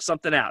can work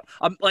something out.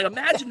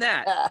 Imagine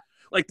that.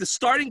 Like, the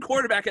starting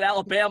quarterback at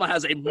Alabama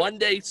has a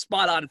Monday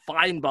spot on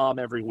Feinbaum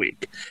every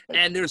week,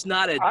 and there's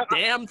not a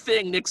damn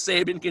thing Nick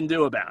Saban can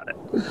do about it.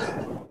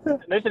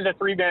 This is a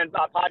three-man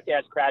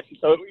podcast, Crash.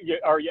 So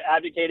are you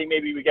advocating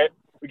maybe we get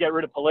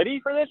rid of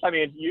Politi for this? I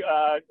mean,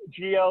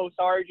 Gio,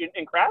 Sarge,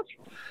 and Crouch?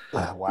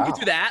 Wow. We could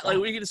do that. Like,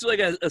 we could just do like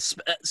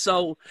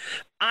so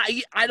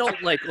I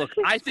don't like, look,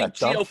 I think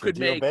Gio could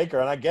make Gio Baker,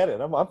 and I get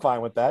it. I'm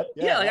fine with that.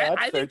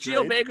 I think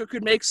Gio Baker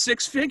could make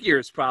six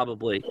figures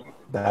probably.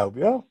 That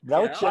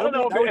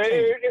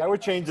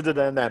would change the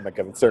dynamic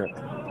of it,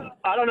 certainly.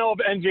 I don't know if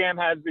NJM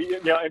has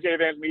NJ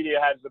Advanced Media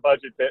has the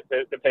budget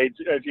to pay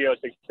Gio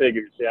six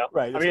figures. Yeah,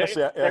 right. I mean,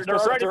 they're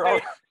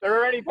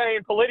already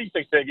paying Politi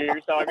six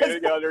figures, so I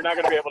mean, they're not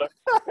going to be able to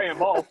pay them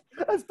both.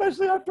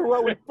 Especially after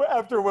what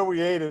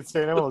we ate in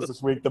St. Louis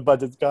this week, the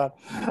budget's gone.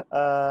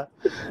 All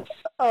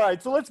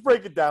right, so let's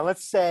break it down.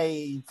 Let's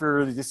say,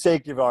 for the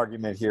sake of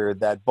argument here,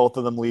 that both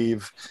of them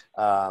leave.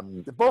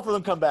 Both of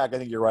them come back. I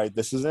think you're right.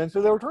 This is an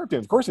NCAA return team.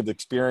 Of course, it's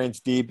experience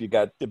deep. You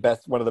got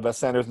one of the best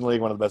centers in the league,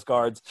 one of the best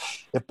guards.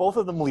 If both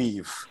of them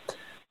leave,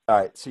 all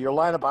right. So your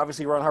lineup,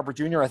 obviously, Ron Harper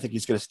Jr. I think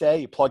he's going to stay.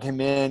 You plug him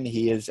in.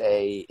 He is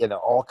an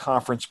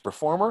all-conference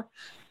performer.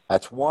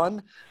 That's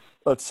one.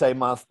 Let's say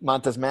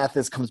Montez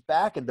Mathis comes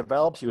back and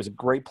develops. He was a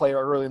great player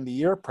early in the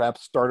year.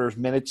 Perhaps starters'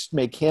 minutes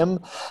make him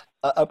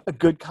a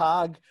good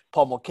cog.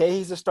 Paul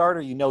Mulcahy's a starter.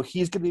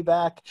 He's going to be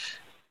back.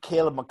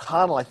 Caleb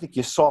McConnell, I think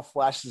you saw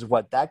flashes of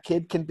what that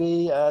kid can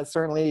be,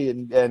 certainly.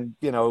 And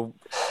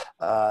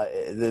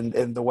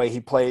in the way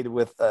he played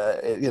with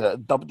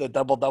the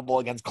double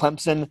against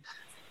Clemson.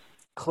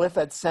 Cliff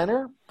at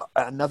center,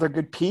 another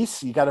good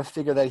piece. You got to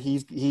figure that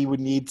he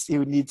would need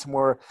some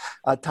more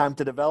time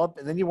to develop,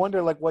 and then you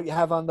wonder like what you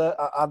have on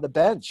the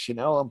bench.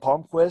 On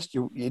Palmquist,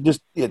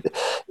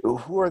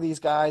 who are these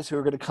guys who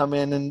are going to come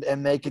in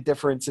and make a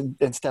difference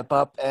and step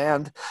up?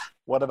 And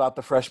what about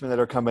the freshmen that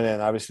are coming in?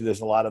 Obviously,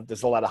 there's a lot of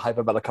hype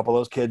about a couple of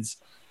those kids.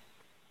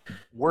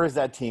 Where is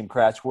that team,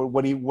 Cratch?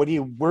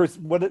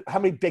 How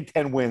many Big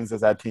Ten wins does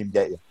that team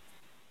get you?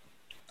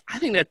 I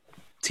think that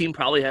team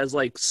probably has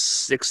like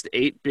 6 to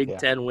 8 Big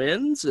Ten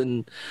wins,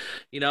 and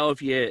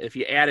if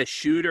you add a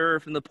shooter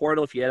from the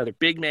portal, if you add another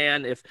big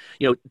man, if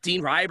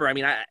Dean Reiber, I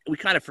mean, we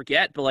kind of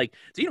forget, but like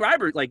Dean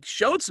Reiber like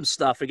showed some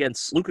stuff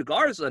against Luka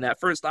Garza in that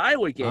first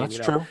Iowa game. That's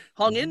true.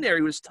 Hung in there,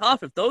 he was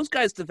tough. If those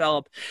guys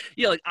develop,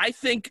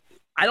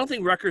 I don't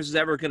think Rutgers is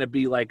ever going to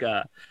be like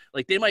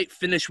they might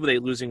finish with a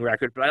losing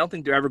record, but I don't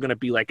think they're ever going to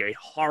be like a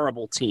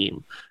horrible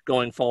team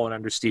going forward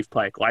under Steve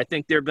Pikiell. I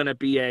think they're going to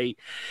be a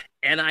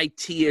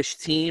NIT-ish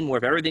team where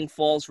if everything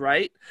falls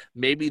right,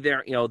 maybe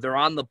they're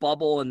on the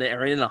bubble and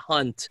they're in a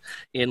hunt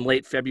in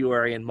late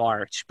February and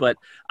March. But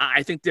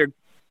I think they're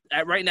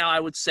right now, I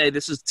would say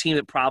this is a team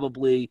that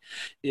probably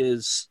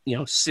is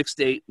 6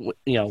 to 8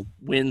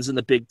 wins in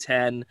the Big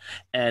Ten,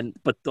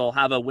 but they'll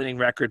have a winning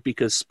record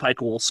because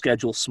Pikiell will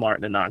schedule smart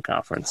in a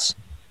non-conference.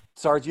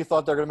 Sarge, you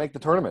thought they're going to make the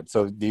tournament,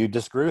 so do you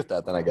disagree with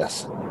that then, I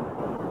guess?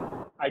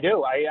 I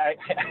do. I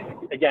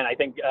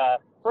think,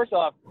 first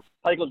off,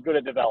 Pikiell's good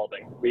at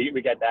developing. We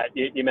get that.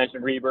 You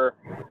mentioned Reiber.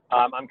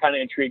 I'm kind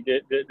of intrigued to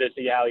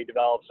see how he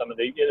develops some of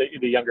the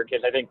younger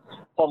kids. I think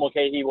Paul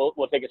Mulcahy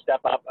will take a step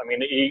up. I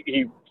mean,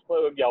 he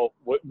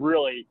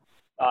really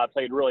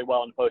played really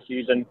well in the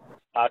postseason.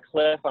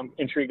 Cliff, I'm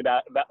intrigued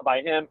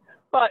by him.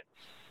 But,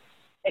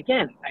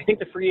 again, I think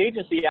the free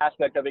agency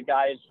aspect of it,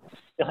 guys,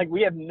 like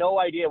we have no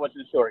idea what's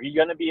in store. He's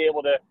going to be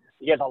able to –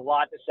 he has a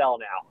lot to sell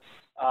now.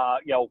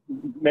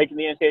 Making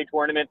the NCAA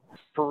tournament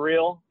for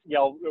real,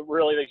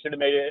 really they should have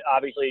made it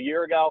obviously a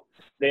year ago.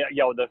 The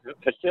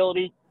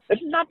facility. This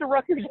is not the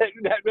Rutgers that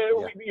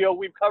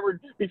we've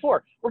covered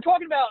before. We're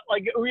talking about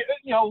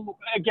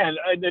again,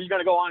 this is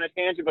going to go on a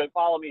tangent, but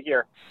follow me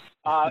here.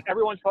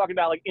 Everyone's talking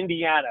about like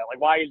Indiana,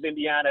 like why is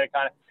Indiana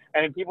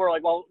and people are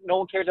like, well, no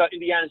one cares about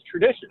Indiana's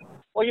tradition.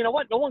 Well, you know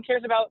what? No one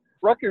cares about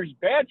Rutgers'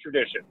 bad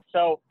tradition.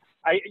 So.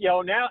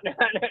 Now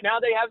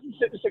they have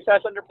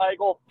success under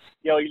Pikiell.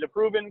 He's a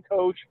proven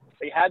coach.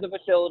 They had the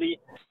facility.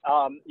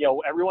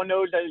 Everyone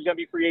knows that it's going to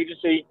be free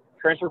agency.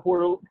 Transfer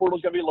portal is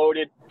going to be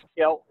loaded.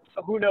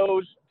 Who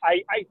knows?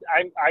 I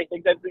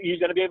think that he's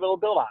going to be able to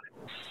build on it.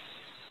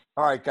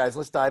 All right, guys,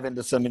 let's dive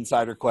into some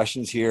insider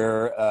questions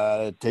here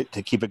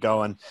to keep it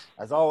going.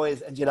 As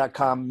always,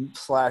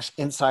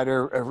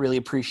 NJ.com/insider. I really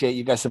appreciate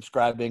you guys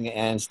subscribing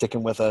and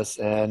sticking with us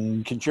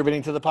and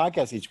contributing to the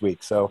podcast each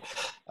week. So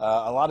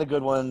a lot of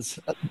good ones.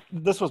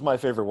 This was my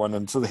favorite one.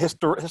 And so the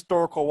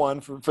historical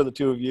one for the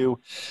two of you.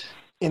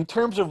 In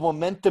terms of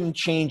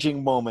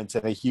momentum-changing moments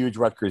in a huge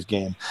Rutgers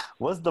game,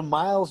 was the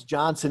Miles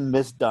Johnson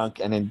missed dunk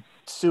and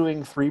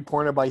ensuing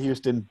three-pointer by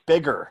Houston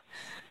bigger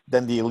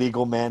than the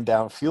illegal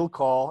man-down field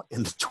call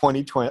in the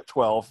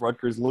 2012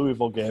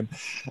 Rutgers-Louisville game?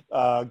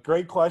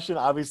 Great question.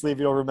 Obviously, if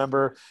you don't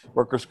remember,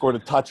 Rutgers scored a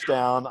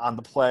touchdown on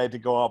the play to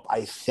go up,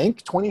 I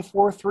think,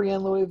 24-3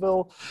 in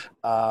Louisville.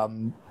 I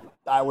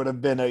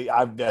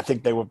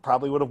think they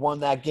probably would have won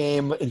that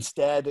game.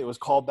 Instead, it was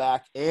called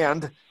back,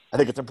 and I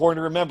think it's important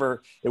to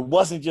remember it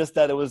wasn't just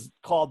that it was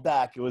called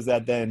back. It was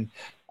that then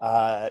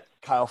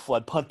Kyle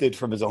Flood punted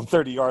from his own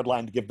 30-yard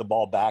line to give the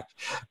ball back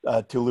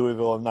to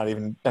Louisville and not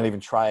even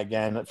try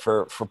again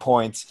for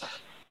points.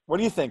 What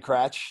do you think,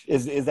 Cratch?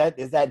 Is that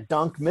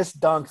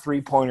missed dunk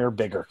three-pointer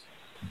bigger?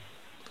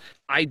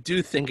 I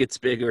do think it's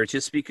bigger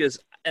just because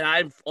 – and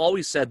I've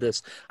always said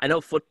this. I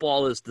know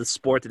football is the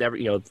sport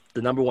that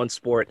the number one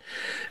sport.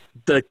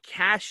 The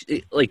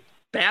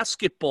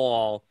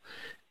basketball –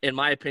 in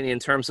my opinion, in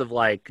terms of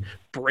like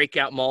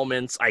breakout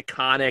moments,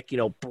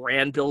 iconic,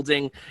 brand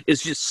building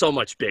is just so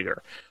much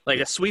bigger.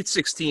 Like a Sweet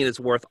 16 is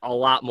worth a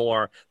lot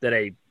more than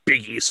a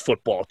Big East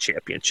football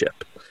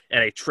championship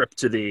and a trip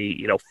to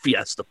the,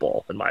 Fiesta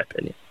Bowl, in my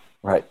opinion.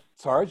 Right.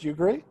 Sarge, you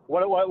agree?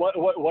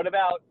 What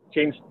about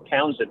James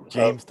Townsend?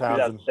 James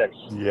Townsend.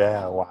 2006.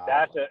 Yeah, wow.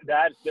 That's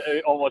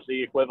almost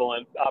the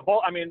equivalent.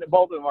 Both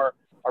of them are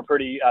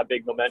pretty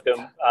big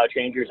momentum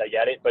changers. I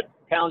get it, but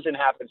Townsend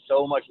happened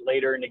so much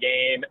later in the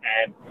game,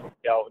 and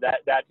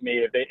that to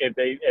me,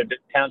 if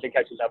Townsend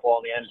catches that ball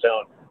in the end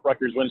zone,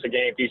 Rutgers wins the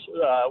game, beats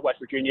West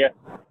Virginia,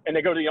 and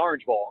they go to the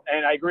Orange Bowl.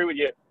 And I agree with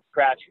you,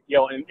 Cratch.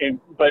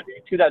 But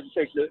in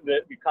 2006,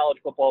 the college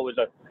football was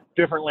a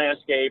different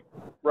landscape.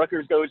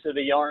 Rutgers goes to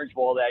the Orange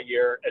Bowl that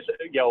year.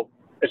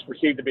 It's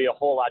perceived to be a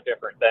whole lot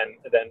different than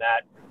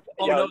that.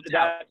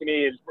 That to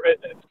me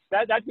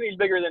is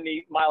bigger than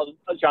the Miles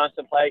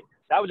Johnson play.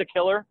 That was a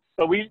killer,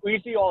 but we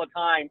see all the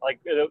time like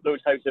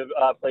those types of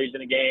plays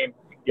in a game.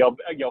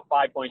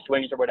 5-point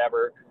swings or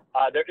whatever.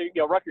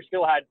 Rutgers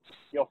still had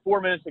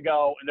 4 minutes to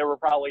go, and there were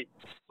probably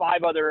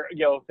 5 other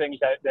things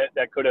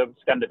that could have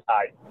stemmed the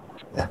tide.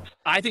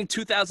 I think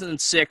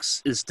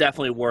 2006 is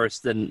definitely worse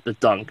than the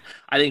dunk.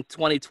 I think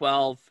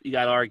 2012 you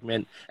got an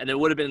argument, and it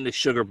would have been the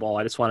Sugar Bowl.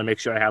 I just want to make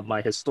sure I have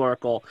my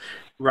historical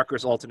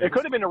Rutgers alternate. It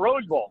could have been the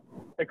Rose Bowl.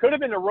 It could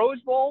have been the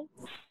Rose Bowl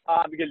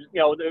because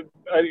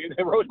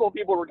the Rose Bowl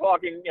people were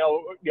talking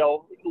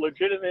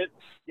legitimate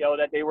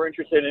that they were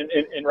interested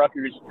in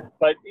Rutgers.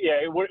 But yeah,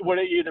 it would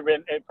have either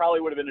been, it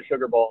probably would have been the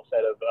Sugar Bowl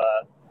instead of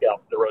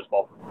the Rose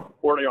Bowl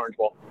or the Orange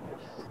Bowl.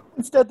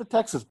 Instead, the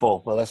Texas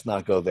Bowl. Well, let's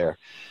not go there.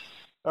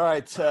 All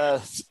right,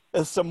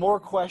 some more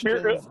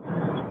questions.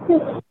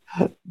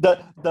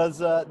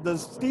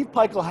 Does Steve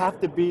Pikiell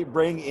have to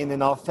bring in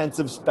an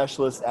offensive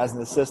specialist as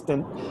an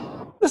assistant?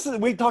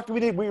 We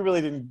really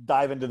didn't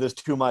dive into this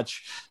too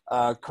much.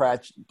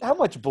 Kratch, how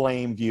much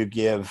blame do you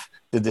give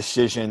the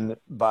decision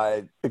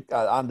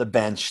on the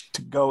bench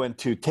to go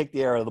into take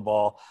the air out of the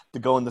ball, to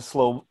go into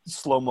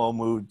slow-mo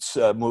mood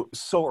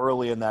so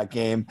early in that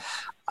game?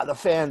 The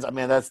fans, I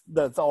mean,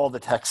 that's all the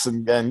texts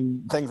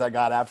and things I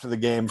got after the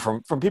game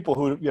from people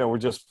who were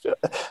just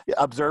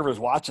observers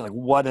watching. Like,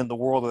 what in the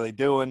world are they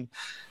doing?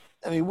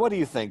 I mean, what do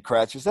you think,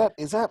 Kratch?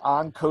 Is that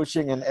on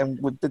coaching? And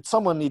did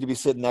someone need to be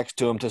sitting next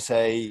to him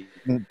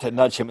to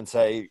nudge him and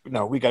say,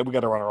 no, we got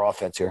to run our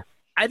offense here?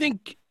 I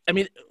think,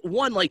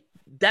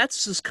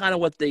 that's just kind of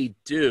what they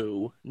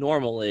do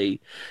normally,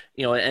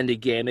 at the end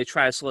of game. They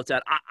try to slow it down.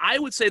 I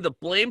would say the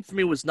blame for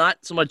me was not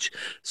so much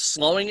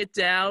slowing it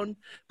down,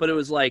 but it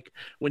was like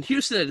when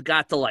Houston had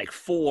got to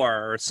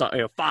 4 or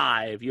something,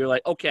 5, you're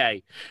like,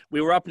 okay,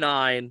 we were up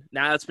 9.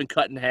 Now it's been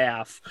cut in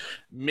half.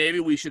 Maybe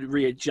we should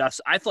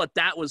readjust. I thought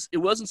it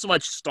wasn't so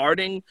much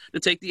starting to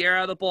take the air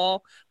out of the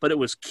ball, but it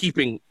was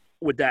keeping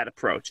with that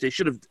approach. They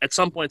should have at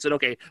some point said,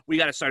 okay, we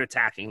got to start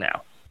attacking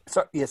now.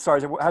 So, yeah,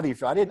 Sarge, how do you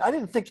feel? I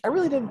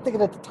really didn't think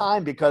it at the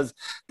time because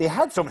they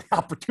had so many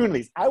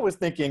opportunities. I was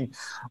thinking,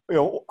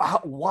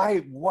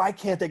 why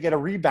can't they get a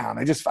rebound?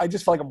 I just feel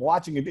like I'm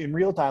watching it in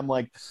real time.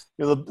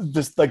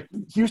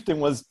 Houston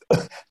was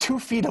 2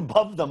 feet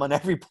above them on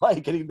every play,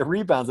 getting the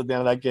rebounds at the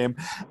end of that game.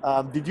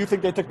 Did you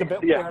think they took the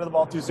air out of the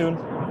ball too soon?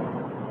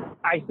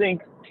 I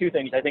think 2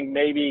 things. I think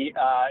maybe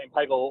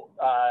Pikiell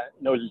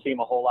knows his team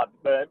a whole lot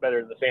better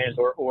than the fans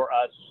or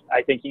us.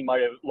 I think he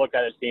might have looked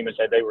at his team and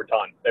said they were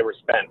done. They were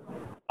spent.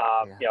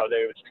 They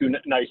was too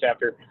nice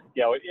after.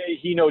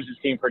 He knows his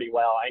team pretty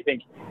well. I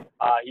think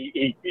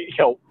he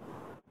 5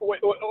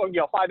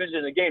 minutes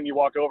in the game, you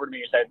walked over to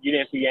me and said you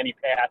didn't see any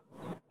path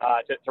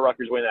to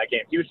Rutgers winning that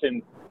game.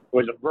 Houston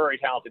was a very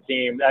talented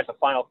team. That's a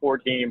Final Four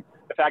team.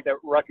 The fact that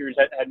Rutgers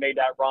had made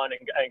that run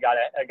and got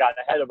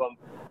ahead of them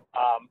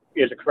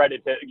is a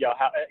credit to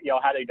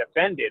how they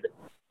defended.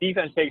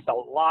 Defense takes a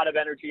lot of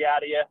energy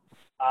out of you.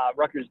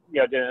 Rutgers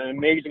did an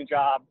amazing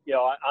job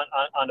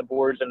on the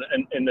boards and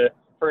in the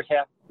first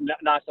half,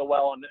 not so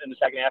well in the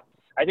second half.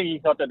 I think he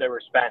thought that they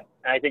were spent,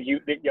 and I think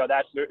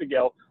that's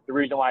the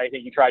reason why I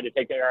think he tried to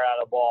take the air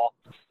out of the ball.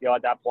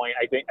 At that point,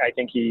 I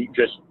think he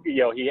just he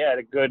had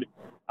a good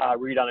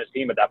read on his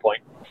team at that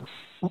point.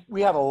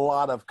 We have a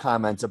lot of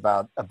comments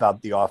about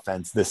the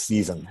offense this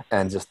season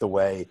and just the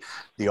way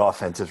the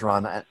offense is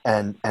run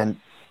and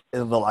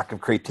the lack of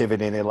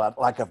creativity and the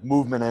lack of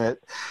movement in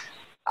it.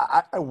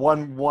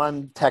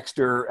 One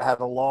texter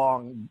had a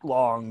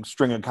long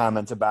string of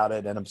comments about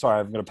it, and I'm sorry,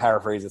 I'm going to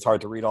paraphrase. It's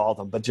hard to read all of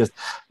them, but just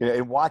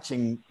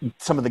watching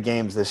some of the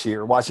games this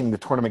year, watching the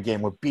tournament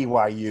game with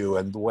BYU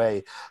and the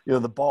way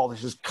the ball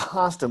is just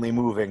constantly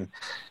moving.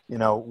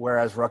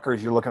 Whereas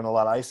Rutgers, you're looking at a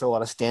lot of ISO, a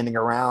lot of standing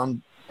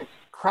around.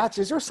 Kratch,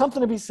 is there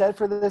something to be said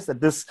for this? That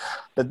this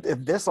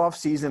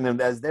offseason, and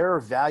as they're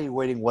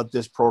evaluating what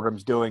this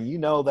program's doing,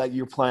 that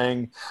you're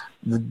playing.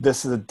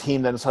 This is a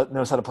team that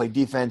knows how to play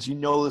defense.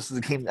 This is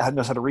a team that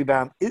knows how to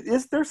rebound.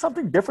 Is there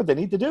something different they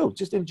need to do,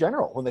 just in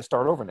general, when they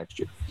start over next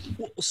year?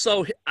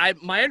 So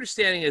my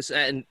understanding is,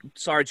 and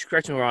Sarge,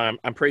 correct me if I'm wrong,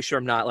 I'm pretty sure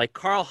I'm not.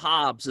 Carl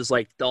Hobbs is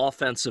the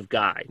offensive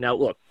guy. Now,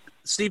 look.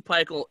 Steve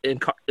Pikiell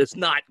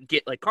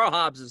Carl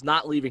Hobbs is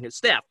not leaving his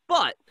staff,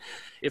 but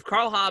if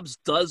Carl Hobbs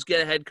does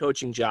get a head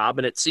coaching job,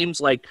 and it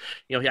seems like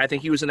I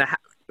think he was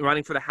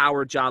running for the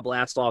Howard job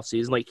last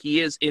offseason,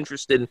 he is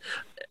interested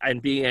in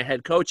being a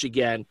head coach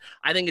again.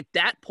 I think at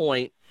that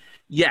point,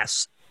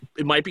 yes,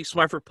 it might be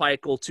smart for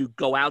Pikiell to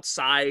go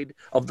outside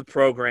of the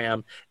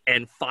program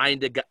and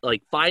find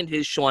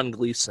his Sean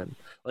Gleason.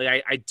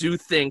 I do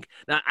think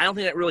now. I don't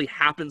think that really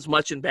happens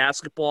much in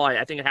basketball.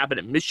 I think it happened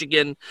at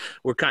Michigan,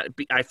 where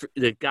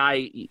the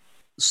guy.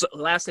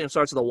 Last name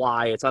starts with a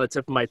Y. It's on the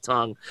tip of my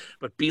tongue.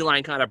 But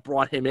Beeline kind of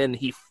brought him in.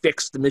 He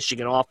fixed the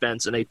Michigan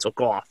offense, and they took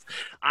off.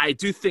 I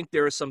do think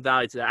there is some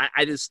value to that.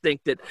 I just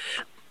think that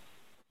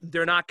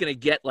they're not going to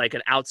get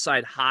an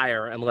outside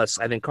hire unless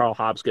I think Carl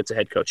Hobbs gets a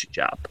head coaching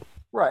job.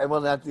 Right.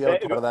 Well, that's the other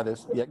part of that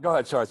is – go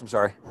ahead, Charles. I'm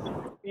sorry.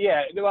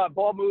 Yeah,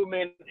 ball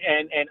movement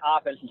and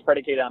offense is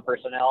predicated on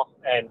personnel.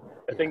 And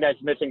the thing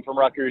that's missing from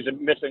Rutgers and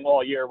missing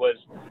all year was,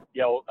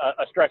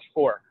 a stretch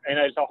 4. And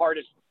it's the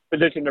hardest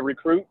position to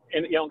recruit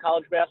in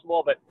college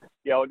basketball, but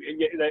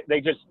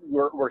they just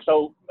were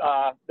so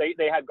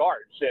they had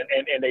guards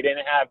and they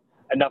didn't have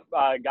enough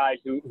guys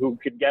who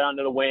could get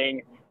onto the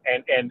wing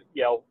and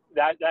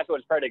that's what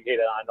it's predicated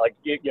on. Like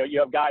you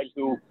have guys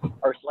who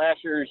are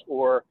slashers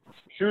or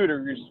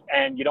shooters,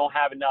 and you don't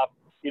have enough.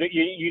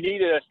 You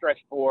need a stretch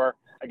for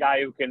a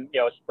guy who can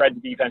spread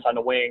the defense on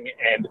the wing,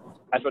 and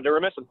that's what they were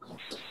missing.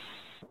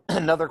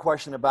 Another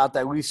question about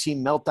that. We've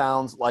seen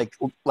meltdowns like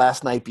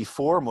last night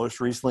before, most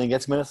recently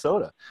against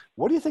Minnesota.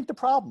 What do you think the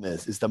problem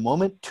is? Is the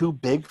moment too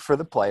big for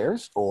the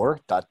players, or ...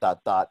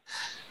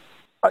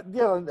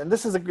 and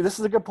this is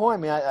a good point.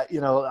 I mean,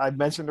 I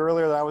mentioned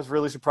earlier that I was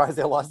really surprised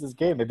they lost this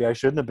game. Maybe I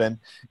shouldn't have been.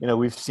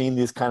 We've seen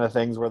these kind of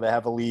things where they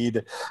have a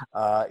lead,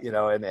 and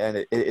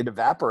it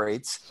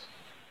evaporates.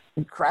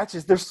 Kratch,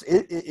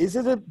 is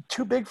it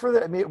too big for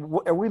them? I mean,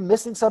 are we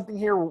missing something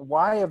here?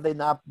 Why have they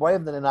not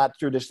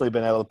traditionally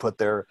been able to put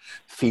their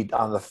foot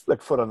on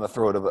the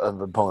throat of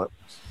an opponent?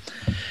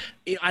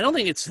 I don't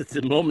think it's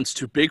the moment's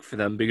too big for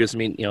them because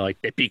they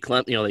beat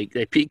Clemson.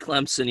 They beat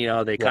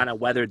Clemson. They kind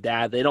of weathered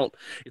that. They don't.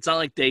 It's not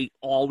like they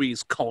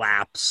always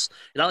collapse.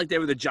 It's not like they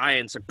were the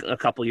Giants a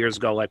couple years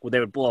ago, like where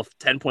they would blow a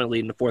 10-point lead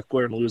in the fourth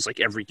quarter and lose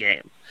like every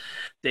game.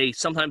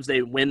 Sometimes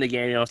they win the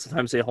game.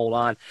 Sometimes they hold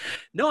on.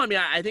 No, I mean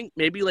I think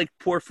maybe like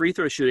poor free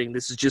throw shooting.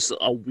 This is just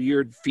a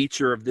weird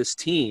feature of this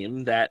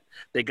team that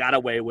they got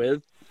away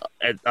with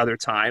at other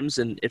times,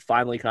 and it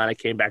finally kind of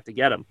came back to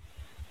get them.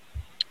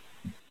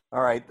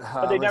 All right.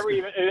 But they never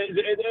even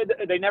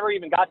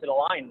got to the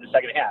line in the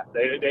second half.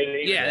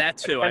 That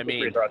too. I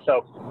mean,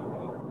 so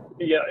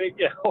you hit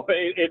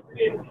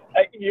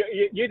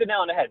the nail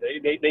on the head.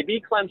 They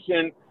beat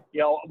Clemson,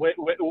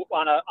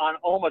 on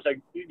almost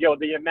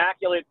the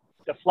immaculate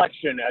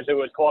deflection, as it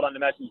was called on the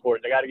message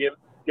board. They got to give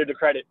the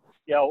credit.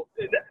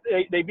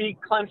 They beat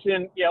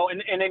Clemson,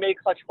 and they made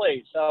clutch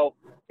plays. So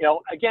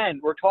again,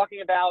 we're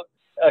talking about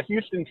a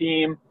Houston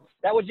team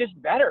that was just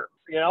better.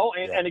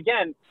 And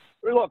again.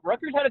 Look,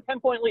 Rutgers had a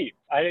 10-point lead.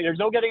 There's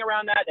no getting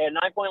around that. They had a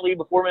 9-point lead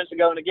with 4 minutes to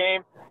go in the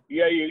game.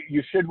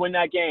 You should win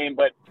that game,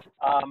 but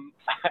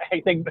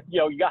I think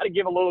you got to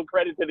give a little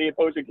credit to the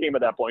opposing team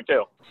at that point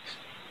too.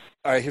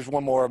 All right, here's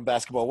one more on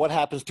basketball. What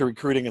happens to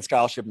recruiting and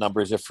scholarship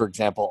numbers if, for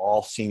example,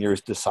 all seniors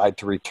decide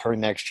to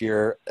return next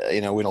year? We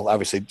don't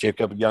obviously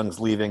Jacob Young's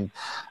leaving.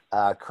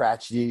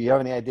 Kratch, do you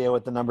have any idea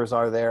what the numbers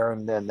are there?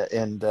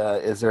 And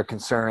is there a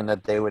concern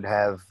that they would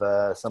have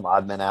some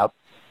odd men out?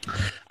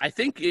 I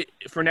think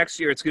for next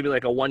year it's going to be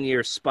like a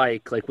 1-year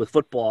spike, like with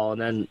football,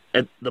 and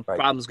then the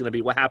problem is going to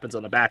be what happens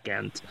on the back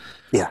end.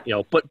 Yeah.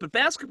 But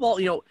basketball,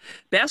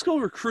 basketball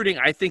recruiting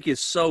I think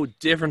is so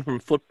different from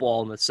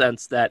football in the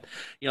sense that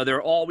there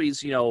are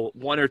always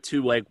 1 or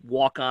 2 like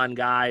walk-on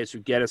guys who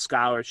get a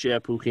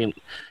scholarship who can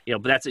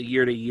but that's a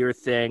year-to-year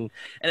thing,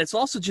 and it's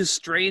also just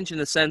strange in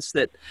the sense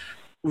that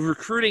with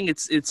recruiting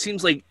it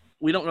seems like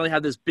we don't really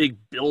have this big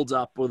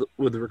build-up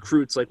with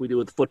recruits like we do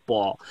with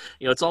football.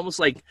 It's almost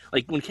like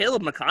when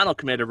Caleb McConnell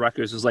committed to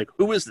Rutgers, it was like,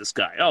 who is this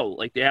guy? Oh,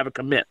 like they have a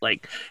commit.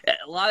 Like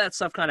a lot of that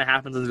stuff kind of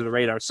happens under the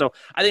radar. So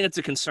I think it's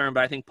a concern,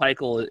 but I think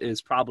Pikiell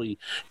is probably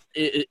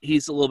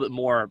he's a little bit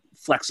more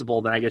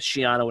flexible than I guess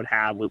Schiano would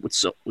have with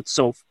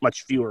so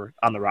much fewer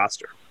on the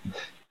roster.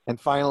 And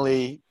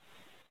finally,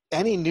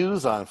 any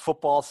news on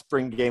football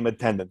spring game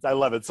attendance? I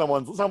love it.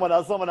 Someone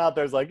out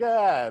there's like,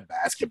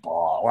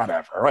 basketball,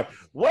 whatever. Right?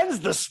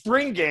 When's the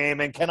spring game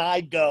and can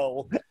I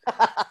go?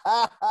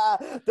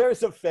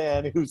 There's a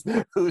fan who's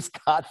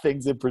got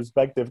things in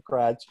perspective,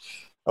 Kratch.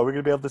 Are we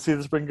going to be able to see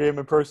the spring game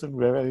in person?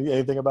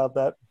 Anything about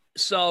that?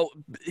 So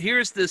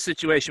here's the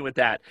situation with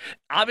that.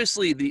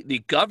 Obviously,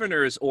 the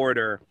governor's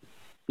order,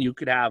 you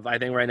could have, I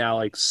think right now,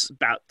 like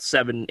about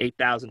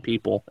 8,000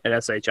 people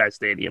at SHI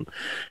Stadium.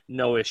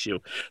 No issue.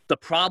 The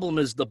problem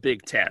is the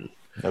Big Ten.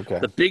 Okay.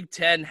 The Big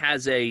Ten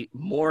has a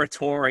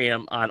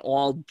moratorium on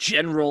all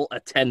general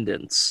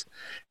attendance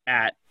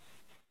at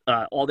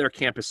all their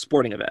campus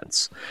sporting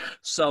events.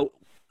 So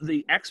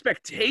the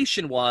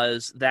expectation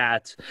was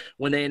that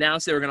when they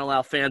announced they were going to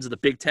allow fans of the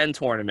Big Ten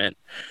tournament,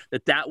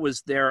 that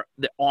was the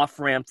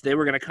off-ramp. They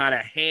were going to kind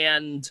of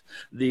hand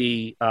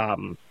the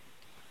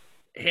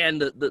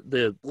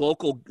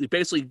local,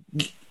 basically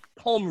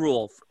home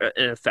rule,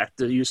 in effect,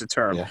 to use the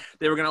term. Yeah.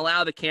 They were going to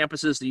allow the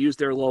campuses to use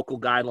their local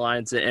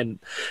guidelines and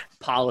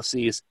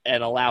policies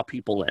and allow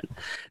people in.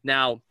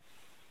 Now,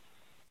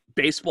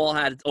 baseball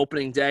had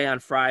opening day on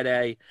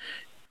Friday.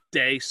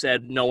 They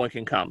said no one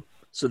can come.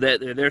 So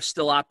they're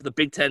still up. The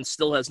Big Ten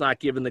still has not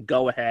given the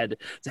go-ahead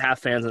to have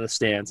fans in the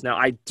stands. Now,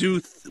 I do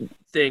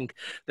think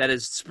that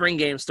as spring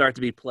games start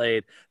to be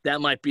played,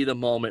 that might be the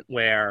moment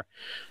where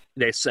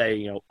they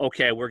say,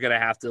 okay, we're going to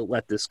have to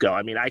let this go.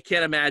 I mean, I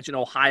can't imagine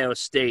Ohio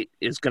State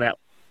is going to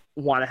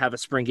want to have a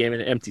spring game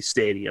in an empty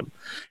stadium,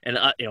 and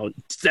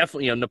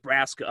definitely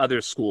Nebraska,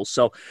 other schools.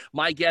 So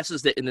my guess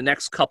is that in the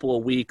next couple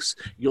of weeks,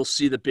 you'll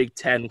see the Big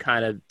Ten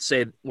kind of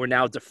say we're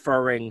now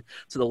deferring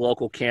to the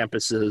local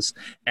campuses,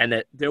 and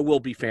that there will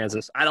be fans in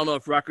this. I don't know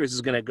if Rutgers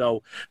is going to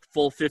go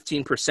full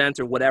 15%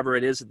 or whatever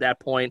it is at that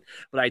point,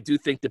 but I do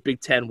think the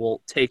Big Ten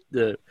will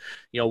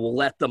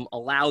will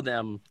allow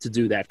them to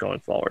do that going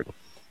forward.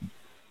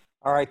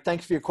 All right.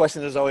 Thanks for your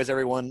question. As always,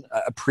 everyone.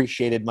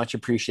 Appreciated, much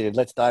appreciated.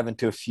 Let's dive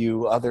into a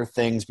few other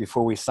things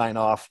before we sign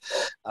off.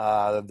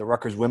 The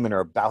Rutgers women are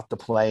about to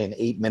play in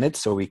 8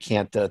 minutes, so we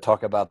can't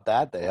talk about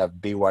that. They have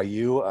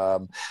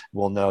BYU.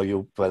 We'll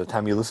know by the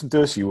time you listen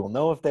to us, you will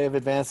know if they have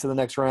advanced to the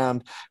next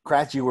round.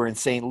 Kratz, you were in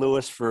St.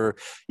 Louis for,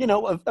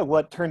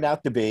 what turned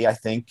out to be, I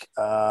think,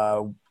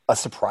 a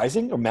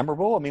surprising or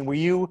memorable? I mean,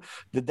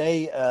 did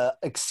they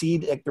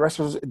exceed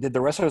did the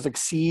wrestlers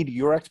exceed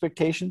your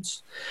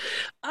expectations?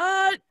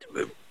 I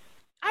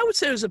would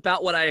say it was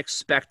about what I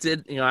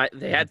expected.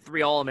 They had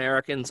 3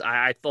 All-Americans.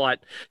 I thought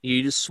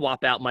you just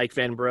swap out Mike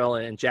Van Brill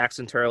and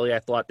Jackson Turley. I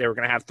thought they were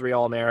going to have 3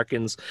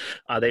 All-Americans.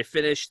 They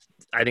finished,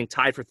 I think,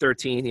 tied for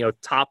 13,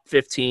 top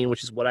 15,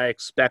 which is what I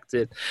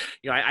expected.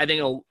 I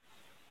think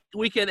a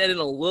weekend ended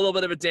a little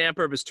bit of a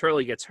damper because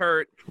Turley gets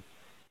hurt.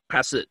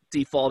 Has to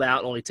default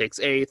out, only takes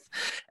 8th.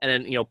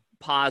 And then,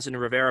 Paz and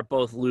Rivera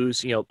both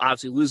lose,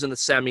 obviously lose in the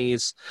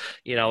semis,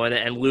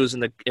 and lose in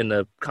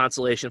the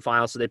consolation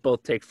final. So they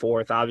both take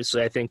 4th.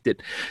 Obviously, I think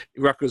that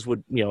Rutgers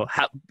would,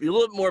 have be a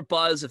little bit more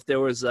buzz if there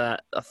was a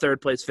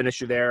 3rd place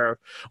finisher there,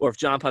 or if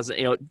John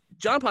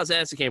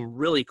Posnanski came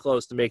really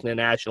close to making the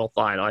national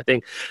final. I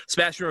think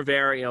Sebastian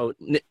Rivera,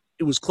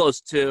 it was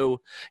close too.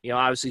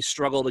 Obviously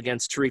struggled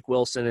against Tariq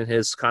Wilson in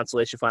his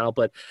consolation final,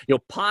 but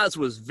Paz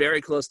was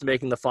very close to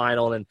making the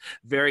final and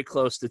very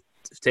close to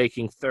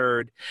taking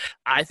 3rd.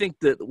 I think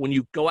that when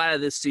you go out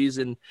of this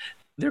season,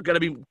 they're going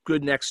to be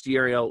good next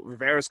year.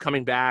 Rivera's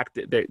coming back.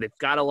 They've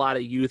got a lot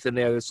of youth in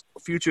there. The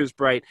future is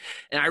bright.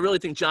 And I really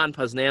think John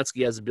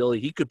Posnanski has the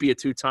ability. He could be a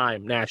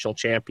 2-time national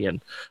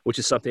champion, which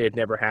is something they've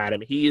never had. I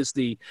mean, he is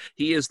the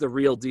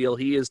real deal.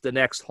 He is the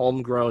next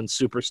homegrown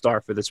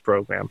superstar for this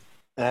program.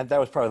 And that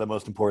was probably the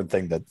most important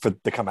thing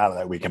to come out of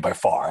that weekend by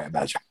far, I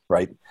imagine,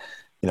 right?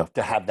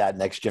 To have that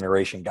next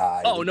generation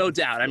guy. Oh, no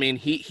doubt. I mean,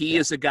 he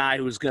is a guy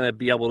who's going to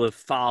be able to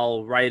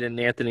follow right in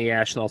Anthony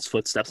Ashnell's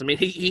footsteps. I mean,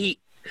 he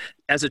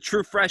as a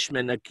true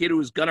freshman, a kid who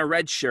was going to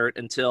redshirt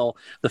until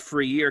the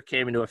free year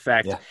came into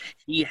effect,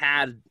 he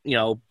had,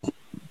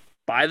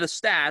 by the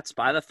stats,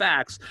 by the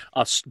facts,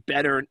 a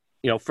better,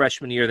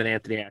 freshman year than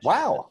Anthony Ashnell.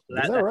 Wow.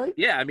 Is that right?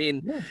 Yeah. I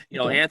mean,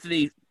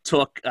 Anthony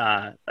took,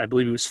 I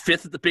believe he was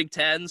 5th at the Big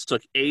Tens,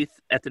 took 8th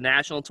at the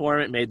national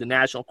tournament, made the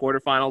national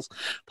quarterfinals.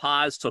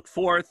 Paz took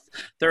 4th,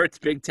 3rd at the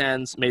Big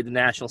Tens, made the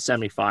national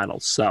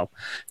semifinals. So,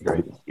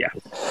 great. Yeah.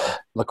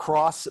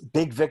 Lacrosse,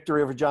 big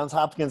victory over Johns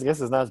Hopkins. I guess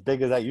it's not as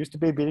big as that used to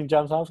be, beating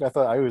Johns Hopkins.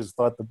 I always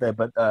thought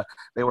that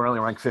they were only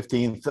ranked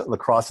 15th.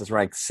 Lacrosse is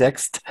ranked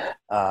 6th.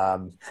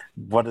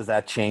 What does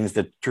that change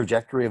the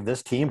trajectory of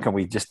this team? Can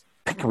we just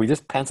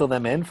pencil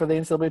them in for the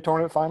NCAA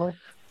tournament finally?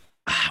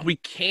 We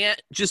can't,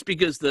 just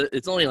because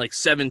it's only like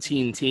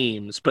 17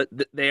 teams, but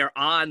they are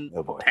on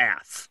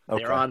path.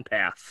 Okay. They're on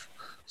path.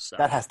 So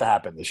that has to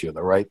happen this year, though,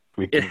 right?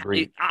 We can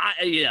agree.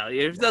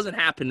 If it doesn't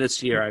happen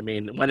this year, I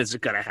mean, when is it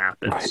going to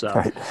happen? Right, so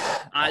right.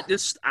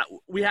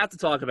 We have to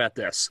talk about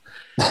this.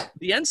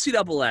 The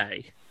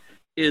NCAA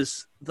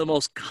is the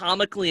most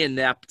comically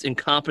inept,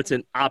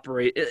 incompetent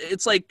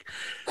It's like,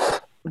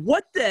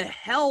 what the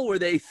hell were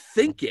they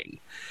thinking?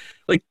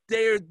 Like,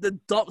 they're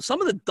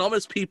some of the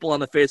dumbest people on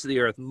the face of the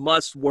earth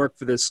must work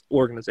for this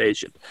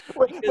organization.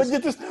 But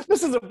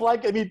this is a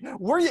blank. I mean,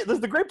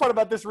 the great part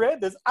about this,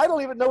 Rand, is I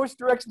don't even know which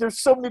direction. There's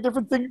so many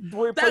different things.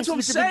 That's what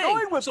I'm saying.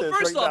 Going with so this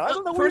first right off, now. I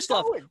don't know first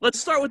off, going. let's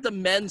start with the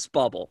men's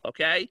bubble.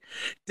 Okay,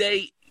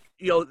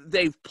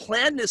 they've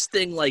planned this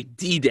thing like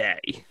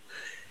D-Day.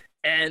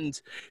 And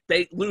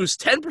they lose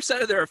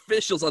 10% of their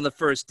officials on the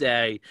first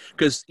day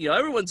because,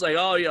 everyone's like,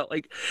 how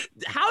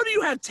do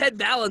you have Ted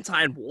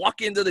Valentine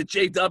walk into the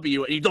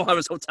JW and you don't have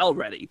his hotel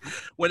ready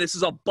when this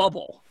is a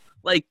bubble?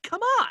 Like, come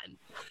on.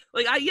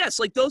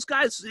 Those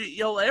guys,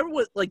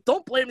 everyone,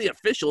 don't blame the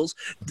officials.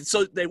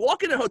 So they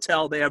walk in a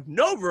hotel, they have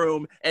no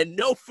room and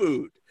no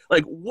food.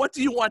 Like, what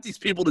do you want these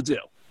people to do?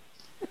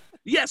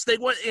 Yes, they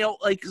want, and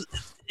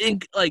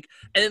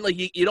then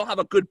you don't have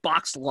a good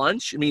boxed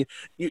lunch. I mean,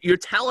 you're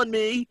telling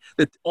me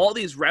that all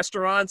these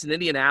restaurants in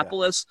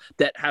Indianapolis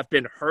that have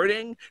been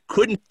hurting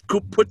couldn't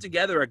put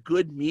together a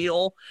good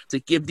meal to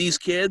give these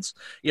kids.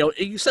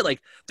 You said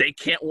they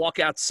can't walk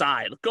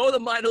outside. Go to the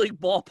minor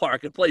league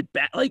ballpark and play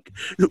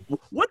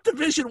what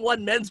Division I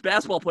men's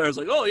basketball players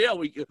I'm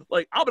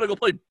gonna go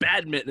play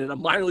badminton in a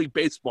minor league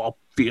baseball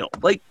field.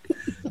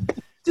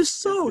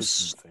 Just so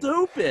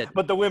stupid.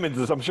 But the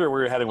women's, I'm sure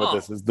where you're heading with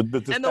this, is the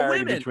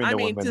disparity between the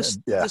women.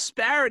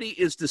 Disparity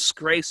is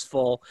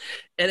disgraceful,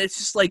 and it's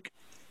just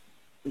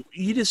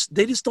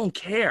they just don't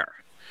care.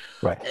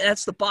 Right. And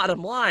that's the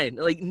bottom line.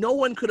 No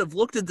one could have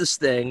looked at this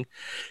thing,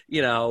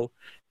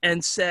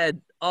 and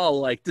said,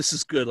 "Oh, this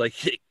is good."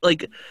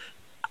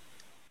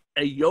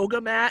 a yoga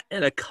mat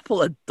and a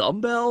couple of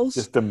dumbbells.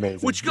 Just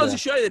amazing. Which goes to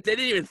show you that they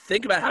didn't even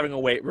think about having a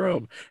weight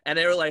room. And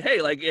they were like,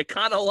 hey, like,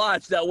 Econo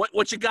Lodge, now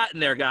what you got in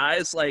there,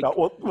 guys? Like,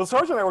 well,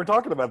 Sarge and I were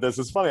talking about this.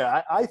 It's funny.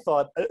 I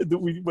thought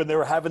that when they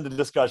were having the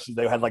discussions,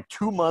 they had like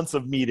 2 months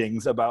of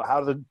meetings about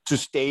how to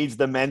stage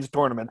the men's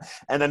tournament.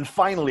 And then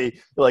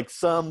finally, like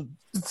some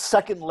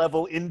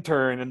second-level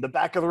intern in the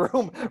back of the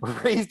room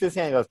raised his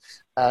hand and goes,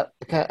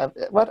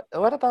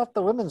 what about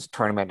the women's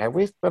tournament? Have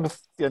we been?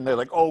 And they're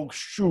like, oh,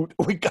 shoot,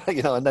 we got,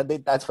 and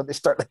then that's when they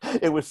start.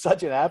 It was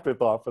such an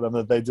afterthought for them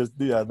that they just,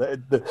 and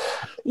the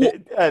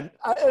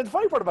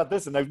funny part about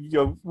this,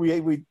 and we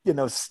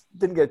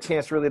didn't get a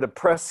chance really to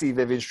press see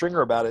Vivian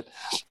Stringer about it.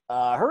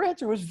 Her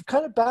answer was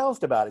kind of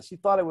balanced about it. She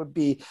thought it would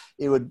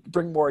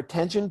bring more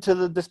attention to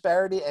the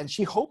disparity, and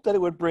she hoped that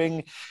it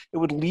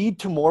would lead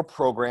to more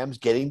programs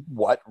getting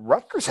what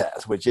Rutgers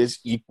has, which is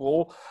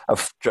a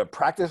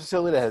practice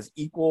facility that has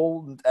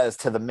equal as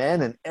to the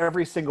men in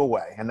every single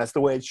way, and that's the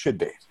way it should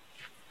be.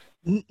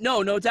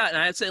 No doubt. And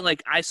I'd say,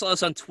 like, I saw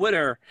this on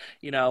Twitter,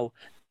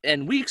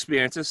 and we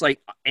experienced this.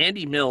 Like,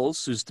 Andy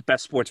Mills, who's the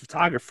best sports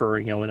photographer,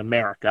 in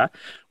America,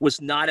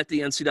 was not at the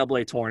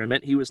NCAA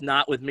tournament. He was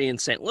not with me in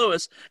St.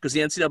 Louis because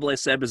the NCAA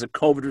said because of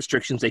COVID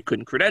restrictions they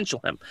couldn't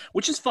credential him,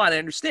 which is fine. I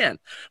understand.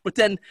 But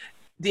then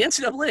the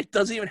NCAA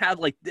doesn't even have,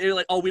 like, they're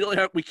like, oh,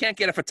 we can't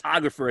get a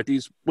photographer at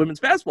these women's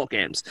basketball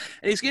games.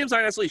 And these games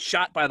aren't necessarily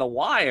shot by the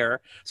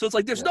wire. So it's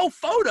like there's no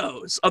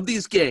photos of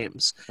these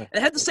games. And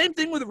it had the same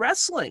thing with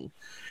wrestling.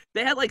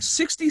 They had like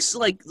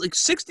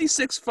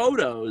 66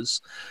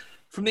 photos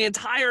from the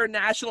entire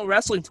national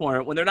wrestling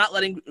tournament when they're not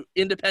letting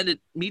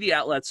independent media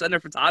outlets send their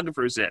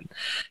photographers in.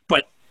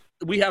 But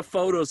we have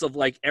photos of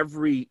like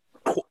every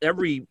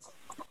play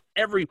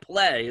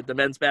at the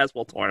men's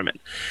basketball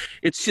tournament.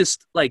 It's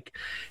just like,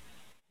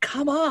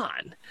 come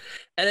on.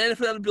 And then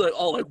for them to be like,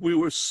 oh, like, we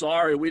were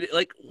sorry. We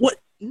like, what?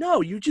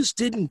 No, you just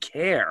didn't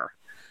care.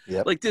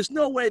 Yep. Like, there's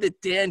no way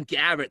that Dan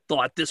Gavitt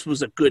thought this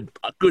was a good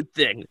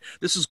thing.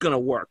 This is going to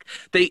work.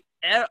 They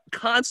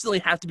constantly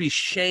have to be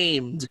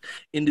shamed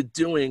into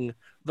doing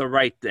the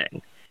right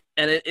thing.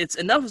 And it's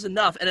enough is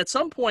enough. And at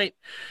some point,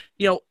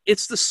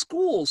 it's the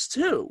schools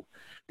too.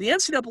 The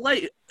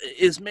NCAA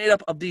is made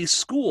up of these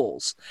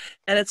schools.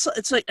 And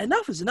it's like,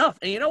 enough is enough.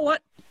 And you know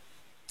what?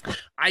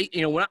 I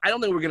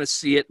don't think we're going to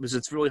see it because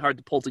it's really hard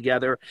to pull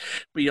together.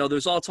 But,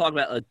 there's all talk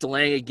about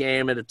delaying a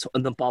game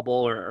in the bubble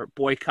or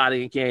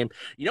boycotting a game.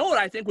 You know what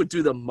I think would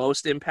do the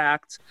most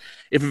impact?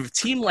 If a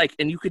team like,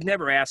 and you could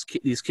never ask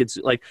these kids,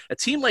 like a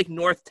team like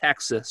North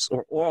Texas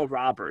or Oral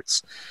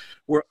Roberts,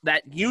 where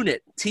that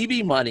unit,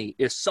 TV money,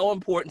 is so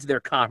important to their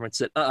conference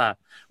that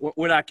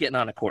we're not getting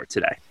on a court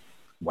today.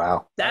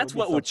 Wow. That's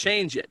what would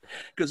change it.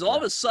 Because all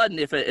of a sudden,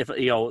 if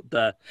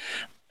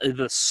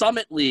the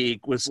Summit League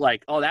was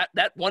like, oh, that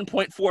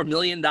 $1.4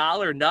 million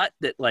nut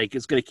that like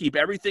is going to keep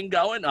everything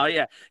going. Oh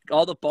yeah,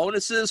 all the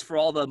bonuses for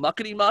all the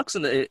muckety mucks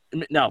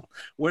no,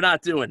 we're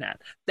not doing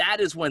that. That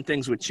is when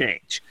things would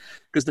change,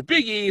 because the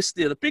Big East,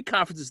 the big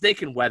conferences, they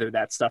can weather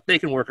that stuff. They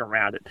can work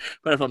around it.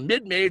 But if a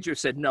mid-major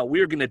said no,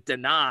 we're going to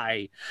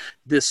deny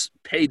this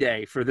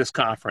payday for this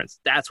conference,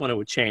 that's when it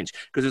would change,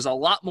 because there's a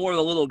lot more of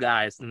the little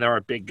guys than there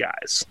are big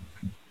guys.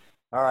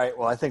 All right.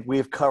 Well, I think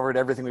we've covered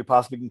everything we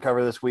possibly can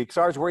cover this week.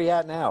 Sarge, where are you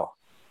at now?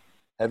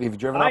 Have you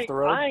driven off the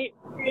road?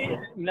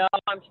 No,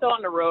 I'm still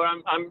on the road.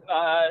 I'm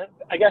I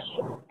guess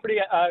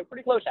pretty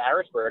close to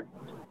Harrisburg.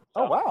 So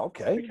oh wow,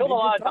 okay. We killed a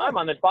lot of time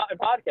on this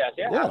podcast.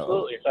 Yeah,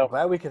 absolutely. So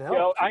glad we can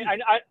help.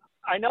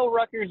 I know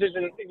Rutgers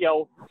isn't,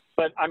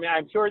 but I mean,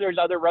 I'm sure there's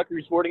other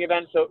Rutgers sporting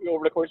events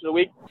over the course of the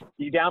week.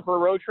 You down for a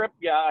road trip?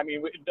 Yeah, I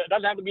mean, it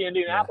doesn't have to be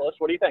Indianapolis.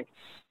 What do you think?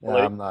 Yeah,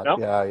 I'm not. No?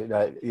 Yeah,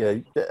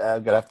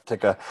 I'm gonna have to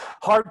take a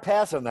hard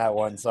pass on that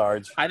one,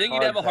 Sarge. I think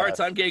you'd have a hard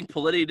time getting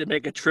Politi to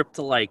make a trip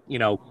to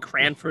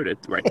Cranford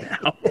right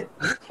now.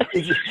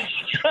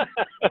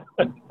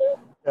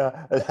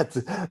 Yeah,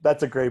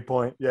 that's a great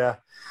point. Yeah.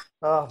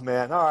 Oh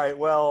man! All right.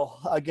 Well,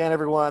 again,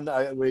 everyone,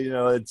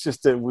 it's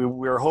just that we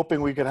were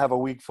hoping we could have a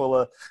week full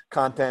of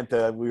content.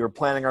 We were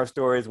planning our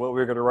stories, what we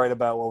were going to write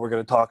about, what we're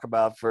going to talk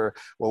about for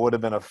what would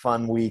have been a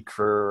fun week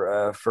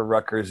for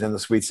Rutgers in the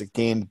Sweet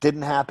 16.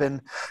 Didn't happen.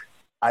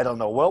 I don't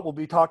know what we'll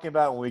be talking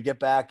about when we get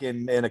back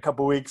in a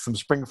couple of weeks. Some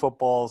spring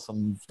football,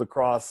 some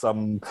lacrosse,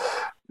 some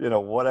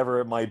whatever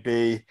it might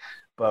be.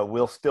 But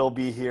we'll still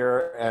be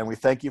here, and we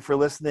thank you for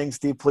listening.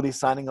 Steve Politi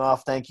signing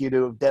off. Thank you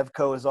to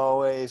Devco, as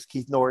always,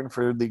 Keith Norton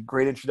for the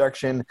great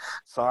introduction,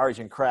 Sarge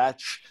and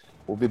Cratch.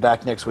 We'll be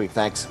back next week.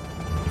 Thanks.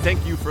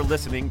 Thank you for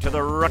listening to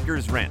the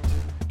Rutgers Rant.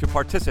 To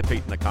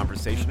participate in the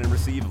conversation and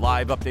receive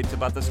live updates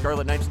about the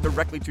Scarlet Knights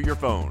directly to your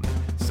phone,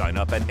 sign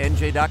up at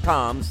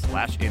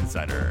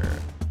nj.com/insider.